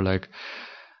novelists, and they were like,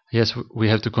 yes, we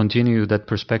have to continue that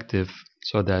perspective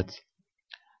so that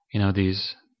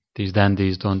these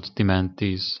dandies don't demand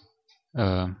these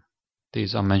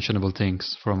unmentionable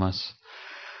things from us.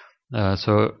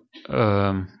 So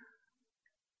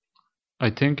I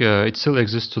think it still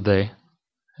exists today.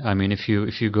 I mean, if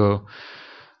you go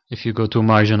too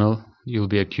marginal, you'll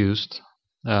be accused.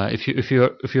 If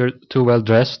you're too well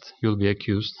dressed, you'll be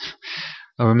accused.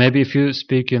 Or maybe if you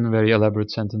speak in very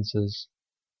elaborate sentences.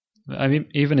 I mean,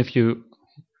 even if you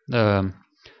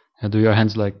do your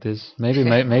hands like this, maybe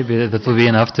that will be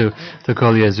enough to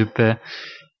call you a Zuppe.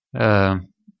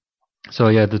 So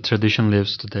yeah, the tradition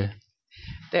lives today.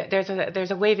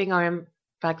 There's a waving arm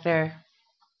back there.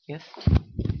 Yes.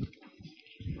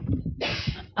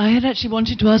 I had actually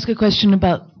wanted to ask a question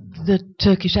about the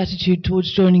Turkish attitude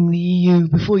towards joining the EU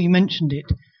before you mentioned it.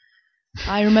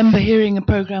 I remember hearing a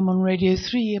program on Radio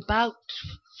 3 about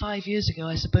 5 years ago,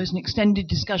 I suppose, an extended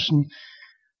discussion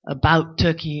about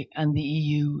Turkey and the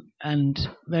EU and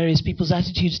various people's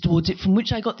attitudes towards it, from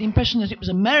which I got the impression that it was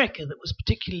America that was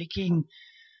particularly keen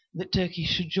that Turkey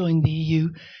should join the EU.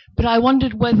 But I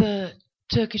wondered whether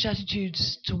Turkish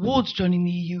attitudes towards joining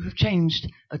the EU have changed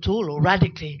at all or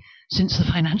radically since the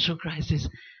financial crisis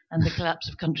and the collapse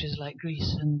of countries like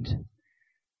Greece and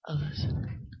others.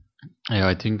 Yeah,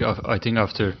 I think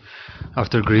after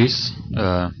Greece,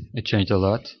 it changed a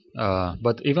lot.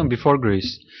 But even before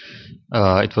Greece,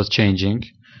 it was changing,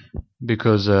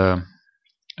 because the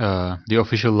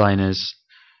official line is,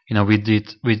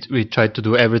 we tried to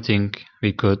do everything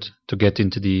we could to get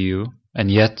into the EU,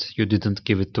 and yet you didn't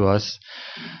give it to us,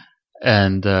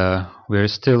 and we're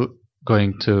still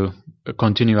going to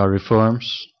continue our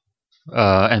reforms,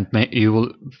 and you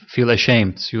will feel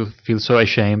ashamed. You feel so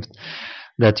ashamed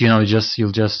that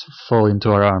you'll just fall into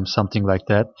our arms, something like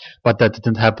that. But that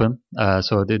didn't happen.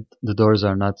 So the doors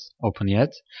are not open yet.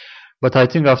 But I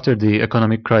think after the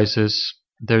economic crisis,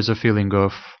 there's a feeling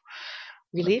of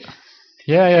relief.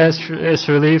 Yeah, it's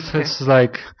relief. It's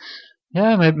like,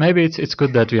 maybe it's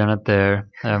good that we are not there.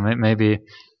 Maybe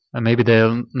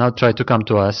they'll not try to come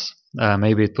to us.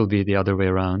 Maybe it will be the other way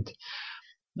around.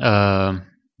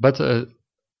 But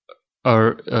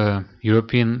our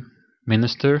European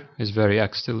minister is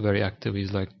still very active.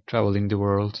 He's like traveling the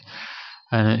world,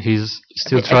 and he's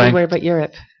still trying everywhere but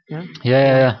Europe.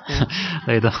 Yeah.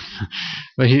 They don't.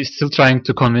 But he's still trying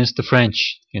to convince the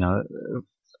French,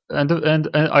 and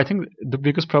I think the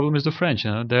biggest problem is the French.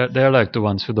 They're like the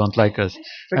ones who don't like us.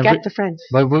 Forget the French.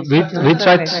 But we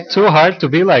tried too hard to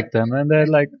be like them, and they're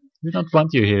like, we don't want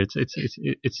you here.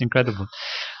 It's incredible.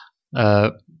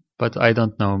 But I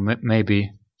don't know.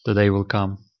 Maybe the day will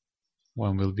come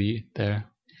when we'll be there.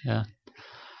 Yeah.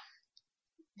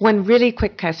 One really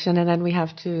quick question, and then we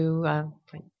have to.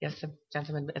 Yes, the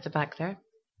gentleman at the back there.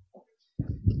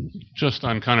 Just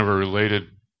on kind of a related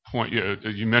point,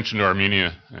 you mentioned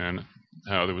Armenia and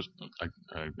how there was.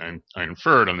 I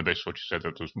inferred on the basis of what you said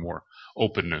that there's more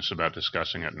openness about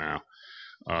discussing it now,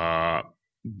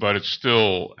 but it's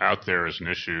still out there as an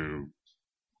issue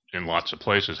in lots of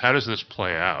places. How does this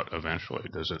play out eventually?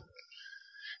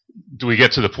 Do we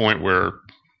get to the point where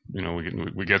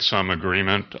we get some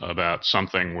agreement about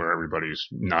something where everybody's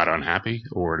not unhappy,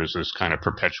 or does this kind of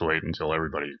perpetuate until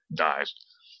everybody dies,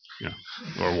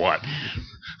 or what?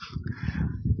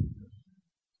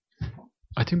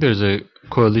 I think there's a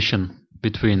coalition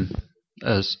between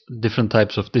different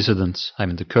types of dissidents. I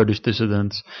mean, the Kurdish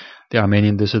dissidents, the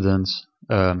Armenian dissidents,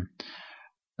 all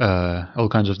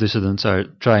kinds of dissidents are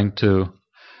trying to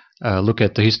look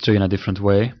at the history in a different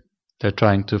way. They're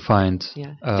trying to find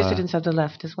dissidents of the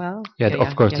left as well.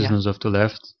 Of course, dissidents of the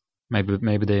left.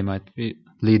 Maybe they might be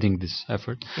leading this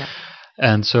effort. Yeah.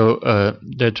 And so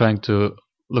they're trying to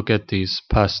look at these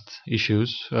past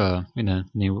issues in a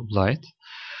new light.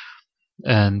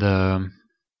 And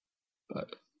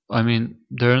I mean,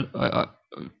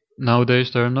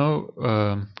 nowadays there are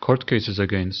no court cases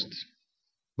against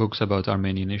books about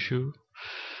Armenian issue.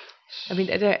 I mean,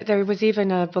 there was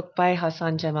even a book by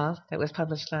Hassan Cemal that was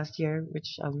published last year,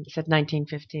 which said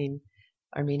 1915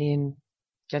 Armenian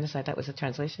genocide. That was a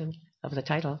translation of the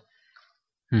title.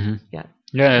 Mm-hmm. Yeah.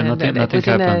 Yeah, and nothing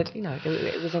happened.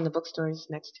 It was in the bookstores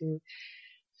next to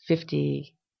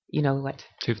 50.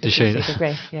 50 Shades of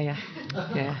Grey. Yeah.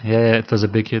 Yeah, it was a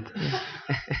big hit. Yeah.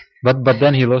 but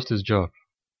then he lost his job.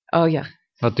 Oh yeah.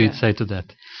 What do you say to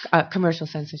that? Commercial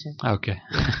censorship. Okay.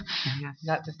 Yeah.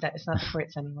 Not just that. It's not the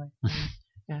courts anymore.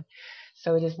 Yeah.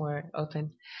 So it is more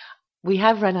open. We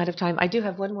have run out of time. I do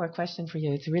have one more question for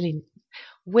you. It's really,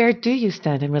 where do you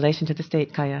stand in relation to the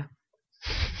state, Kaya?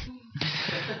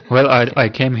 Well, I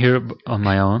came here on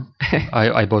my own.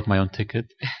 I bought my own ticket,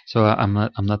 so I'm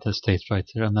not a state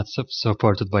writer. I'm not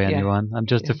supported by anyone. I'm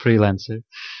just a freelancer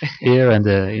here and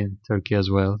in Turkey as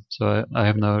well. So I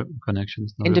have no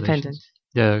connections. No independent. Relations.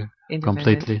 Yeah,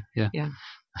 completely. Yeah.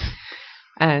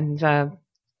 And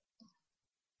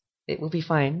it will be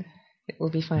fine. It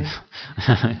will be fine.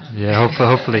 Yeah,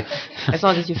 hopefully. As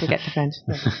long as you forget the French.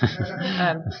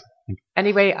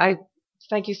 Anyway, I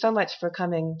thank you so much for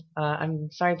coming. I'm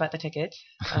sorry about the ticket.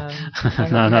 I hope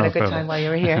you had a good time while you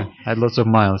were here. I had lots of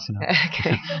miles.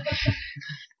 Okay.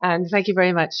 And thank you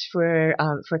very much for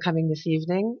coming this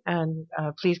evening. And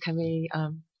please can we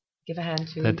give a hand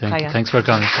to Kaya. Thanks for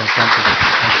coming. Thank you.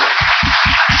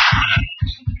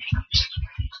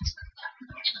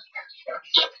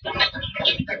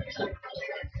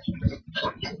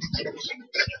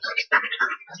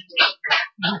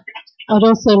 I'd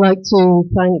also like to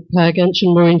thank Per Genç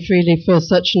and Maureen Freely for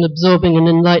such an absorbing and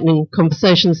enlightening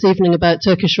conversation this evening about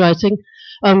Turkish writing.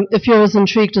 If you're as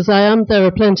intrigued as I am, there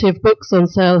are plenty of books on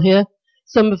sale here,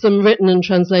 some of them written and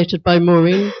translated by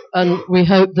Maureen, and we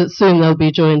hope that soon they'll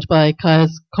be joined by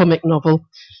Kaya's comic novel,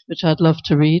 which I'd love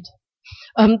to read.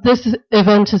 This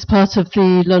event is part of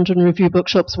the London Review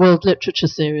Bookshop's World Literature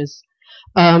Series,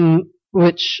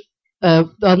 which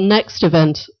our next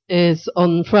event is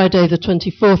on Friday the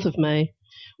 24th of May,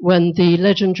 when the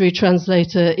legendary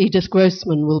translator Edith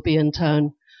Grossman will be in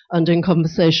town and in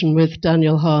conversation with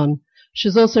Daniel Hahn.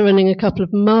 She's also running a couple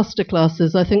of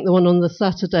masterclasses. I think the one on the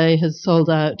Saturday has sold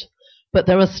out, but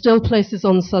there are still places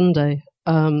on Sunday.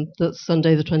 That's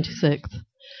Sunday the 26th.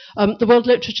 The World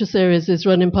Literature Series is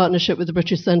run in partnership with the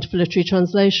British Centre for Literary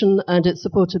Translation, and it's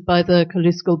supported by the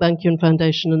Kalouste Gulbenkian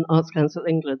Foundation and Arts Council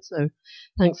England, so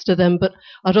thanks to them. But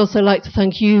I'd also like to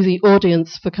thank you, the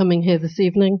audience, for coming here this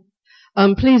evening.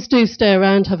 Please do stay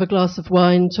around, have a glass of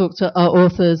wine, talk to our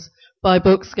authors, buy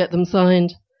books, get them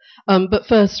signed. But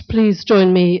first, please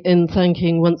join me in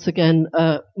thanking once again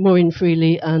Maureen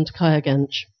Freely and Kaya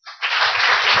Gench.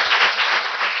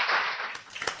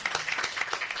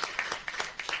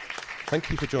 Thank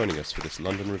you for joining us for this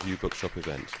London Review Bookshop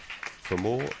event. For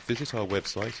more, visit our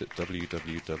website at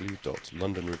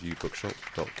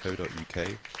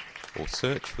www.londonreviewbookshop.co.uk or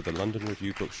search for the London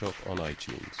Review Bookshop on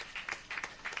iTunes.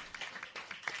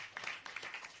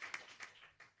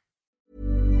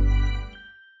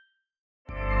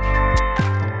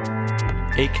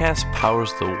 Acast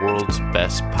powers the world's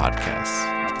best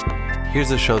podcasts.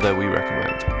 Here's a show that we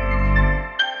recommend.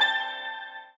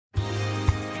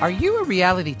 Are you a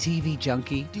reality TV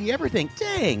junkie? Do you ever think,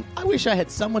 dang, I wish I had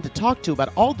someone to talk to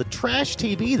about all the trash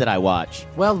TV that I watch?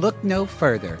 Well, look no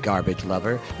further, garbage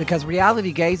lover, because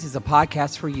Reality Gaze is a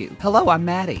podcast for you. Hello, I'm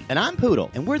Maddie. And I'm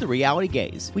Poodle, and we're the Reality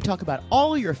Gaze. We talk about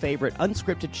all your favorite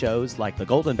unscripted shows like The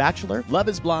Golden Bachelor, Love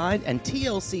is Blind, and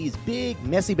TLC's big,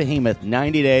 messy behemoth,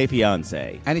 90 Day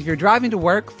Fiancé. And if you're driving to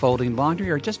work, folding laundry,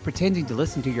 or just pretending to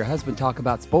listen to your husband talk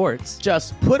about sports,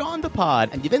 just put on the pod,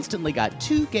 and you've instantly got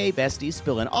two gay besties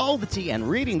spilling all the tea and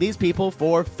reading these people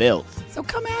for filth. So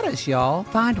come at us, y'all.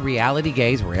 Find Reality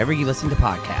Gaze wherever you listen to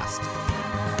podcasts.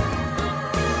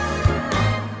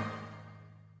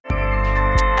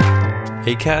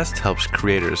 Acast helps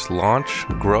creators launch,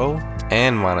 grow,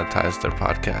 and monetize their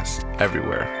podcasts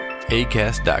everywhere.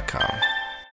 Acast.com.